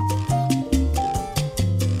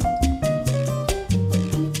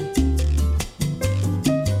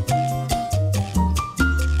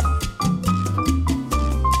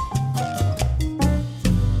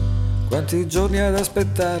 Quanti giorni ad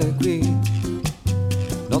aspettare qui,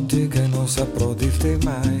 notti che non saprò dirti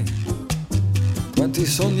mai. Quanti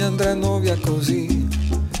sogni andranno via così,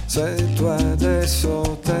 se tu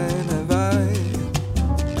adesso te ne vai.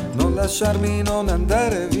 Non lasciarmi, non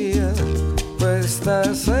andare via,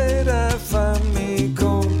 questa sera fammi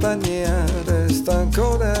compagnia. Resta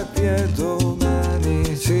ancora qui e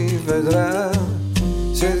domani si vedrà.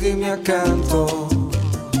 Siedimi accanto,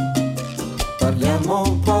 parliamo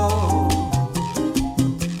un po'.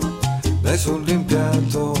 Lei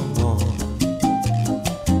sull'impianto no,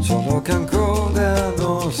 solo che ancora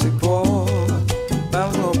non si può. Ha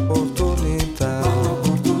un'opportunità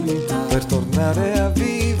per tornare a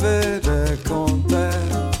vivere con te.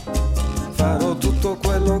 Farò tutto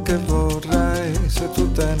quello che vorrai, se tu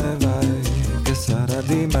te ne vai, che sarà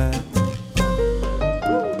di me?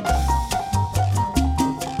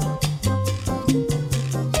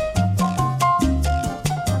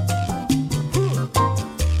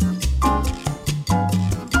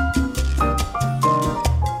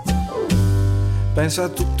 Pensa a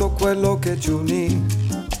tutto quello che ci unì,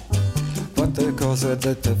 quante cose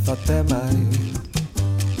dette e fatte mai.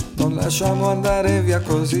 Non lasciamo andare via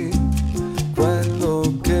così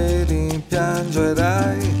quello che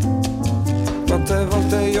rimpiangerai. Quante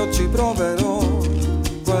volte io ci proverò,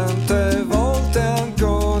 quante volte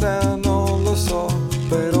ancora non lo so.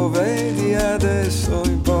 Però vedi adesso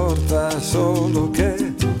importa solo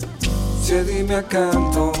che siedimi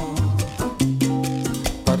accanto,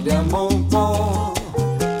 parliamo un po'.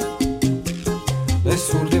 E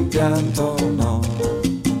sull'impianto no,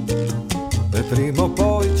 e prima o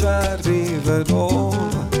poi ci arriverò.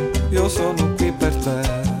 Io sono qui per te,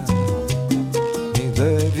 mi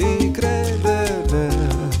devi credere.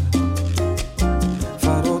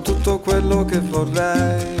 Farò tutto quello che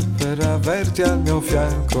vorrai per averti al mio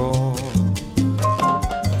fianco.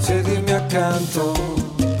 Siedimi accanto,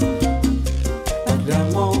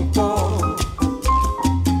 parliamo un po'.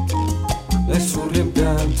 E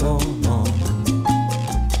sull'impianto no,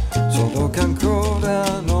 solo che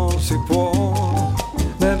ancora non si può.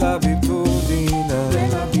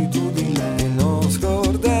 Nell'abitudine di non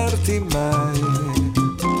scordarti mai,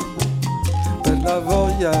 per la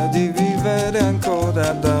voglia di vivere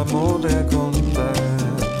ancora d'amore con te.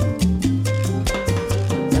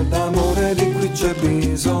 Nell'amore di cui c'è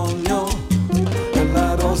bisogno,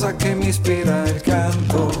 della rosa che mi ispira il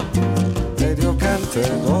canto, ed io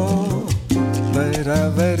canterò per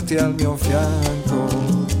averti al mio fianco.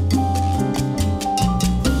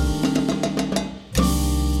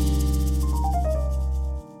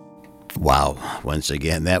 Wow. Once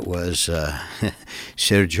again, that was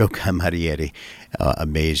Sergio Camarieri.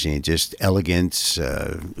 Amazing. Just elegance,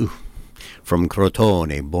 from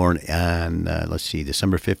Crotone, born on,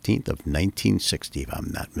 December 15th of 1960, if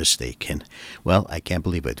I'm not mistaken. Well, I can't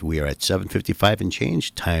believe it. We are at 7:55 and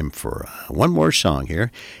change. Time for one more song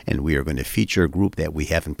here, and we are going to feature a group that we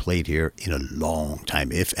haven't played here in a long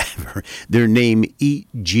time, if ever. Their name, I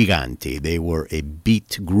Giganti. They were a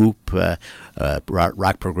beat group,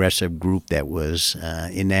 rock progressive group that was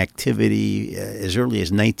in activity as early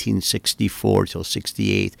as 1964 till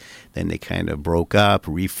 68. Then they kind of broke up,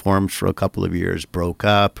 reformed for a couple of years, broke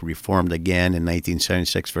up, reformed again in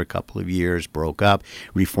 1976 for a couple of years, broke up,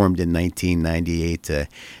 reformed in 1998.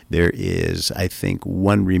 There is, I think,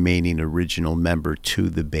 one remaining original member to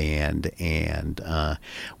the band. And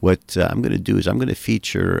what I'm going to do is I'm going to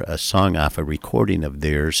feature a song off a recording of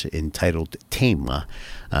theirs entitled Tema,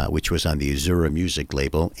 which was on the Azura Music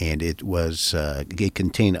label, and it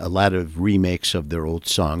contained a lot of remakes of their old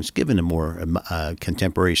songs, given a more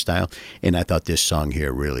contemporary style, and I thought this song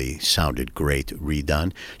here really sounded great,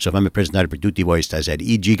 redone. So fammi presentare per tutti voi stasera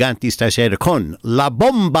I Giganti stasera con La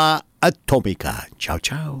Bomba Atomica. Ciao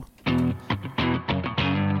ciao.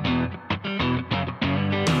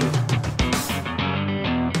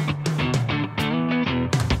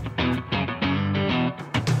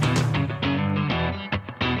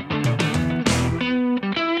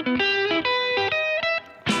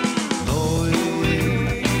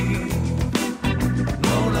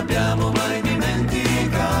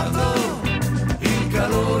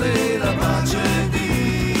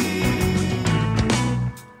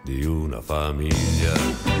 Famiglia.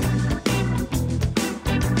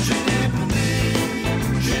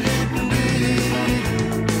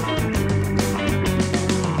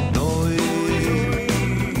 Noi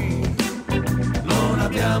non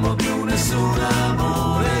abbiamo più nessun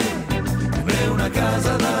amore, né una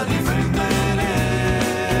casa da difendere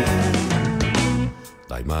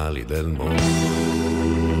dai mali del mondo.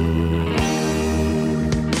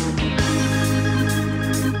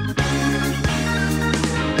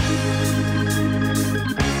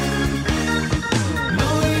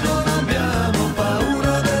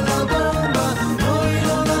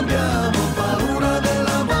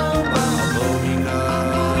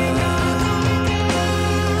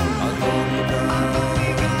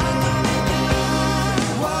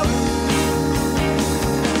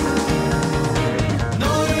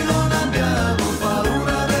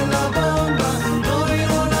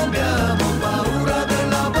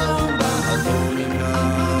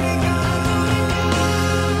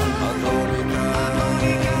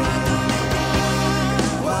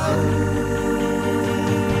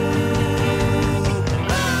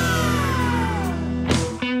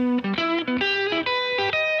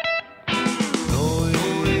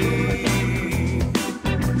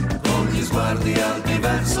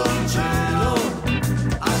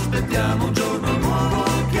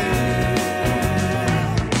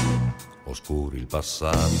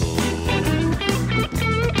 Passato.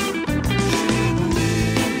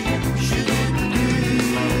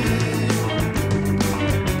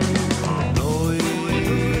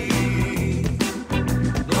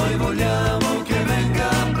 Noi vogliamo che venga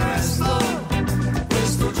presto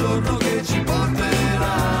questo giorno che ci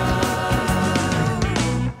porterà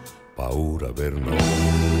paura per noi.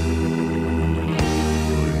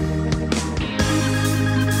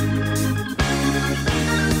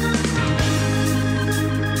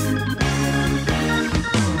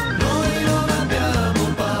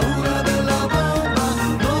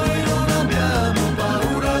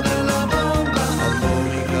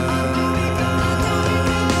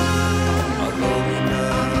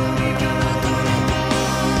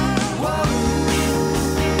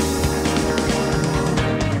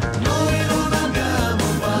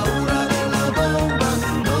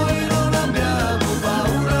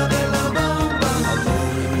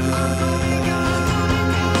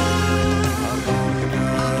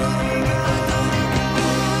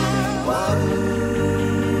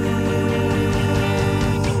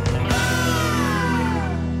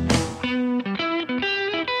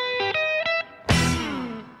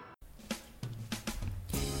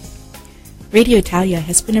 Radio Italia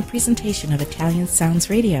has been a presentation of Italian Sounds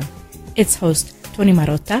Radio. Its host, Tony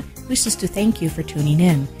Marotta, wishes to thank you for tuning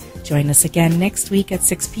in. Join us again next week at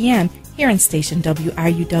 6 p.m. here on station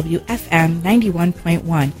WRUW-FM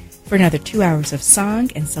 91.1 for another 2 hours of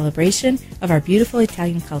song and celebration of our beautiful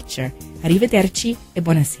Italian culture. Arrivederci e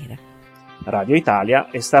buonasera. Radio Italia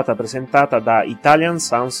è stata presentata da Italian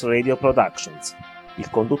Sounds Radio Productions. Il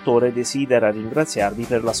conduttore desidera ringraziarvi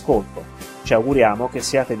per l'ascolto. Ci auguriamo che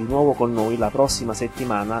siate di nuovo con noi la prossima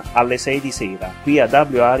settimana alle 6 di sera, qui a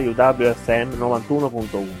WRUW-FM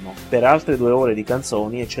 91.1, per altre 2 ore di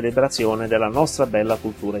canzoni e celebrazione della nostra bella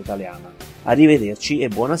cultura italiana. Arrivederci e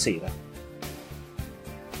buonasera.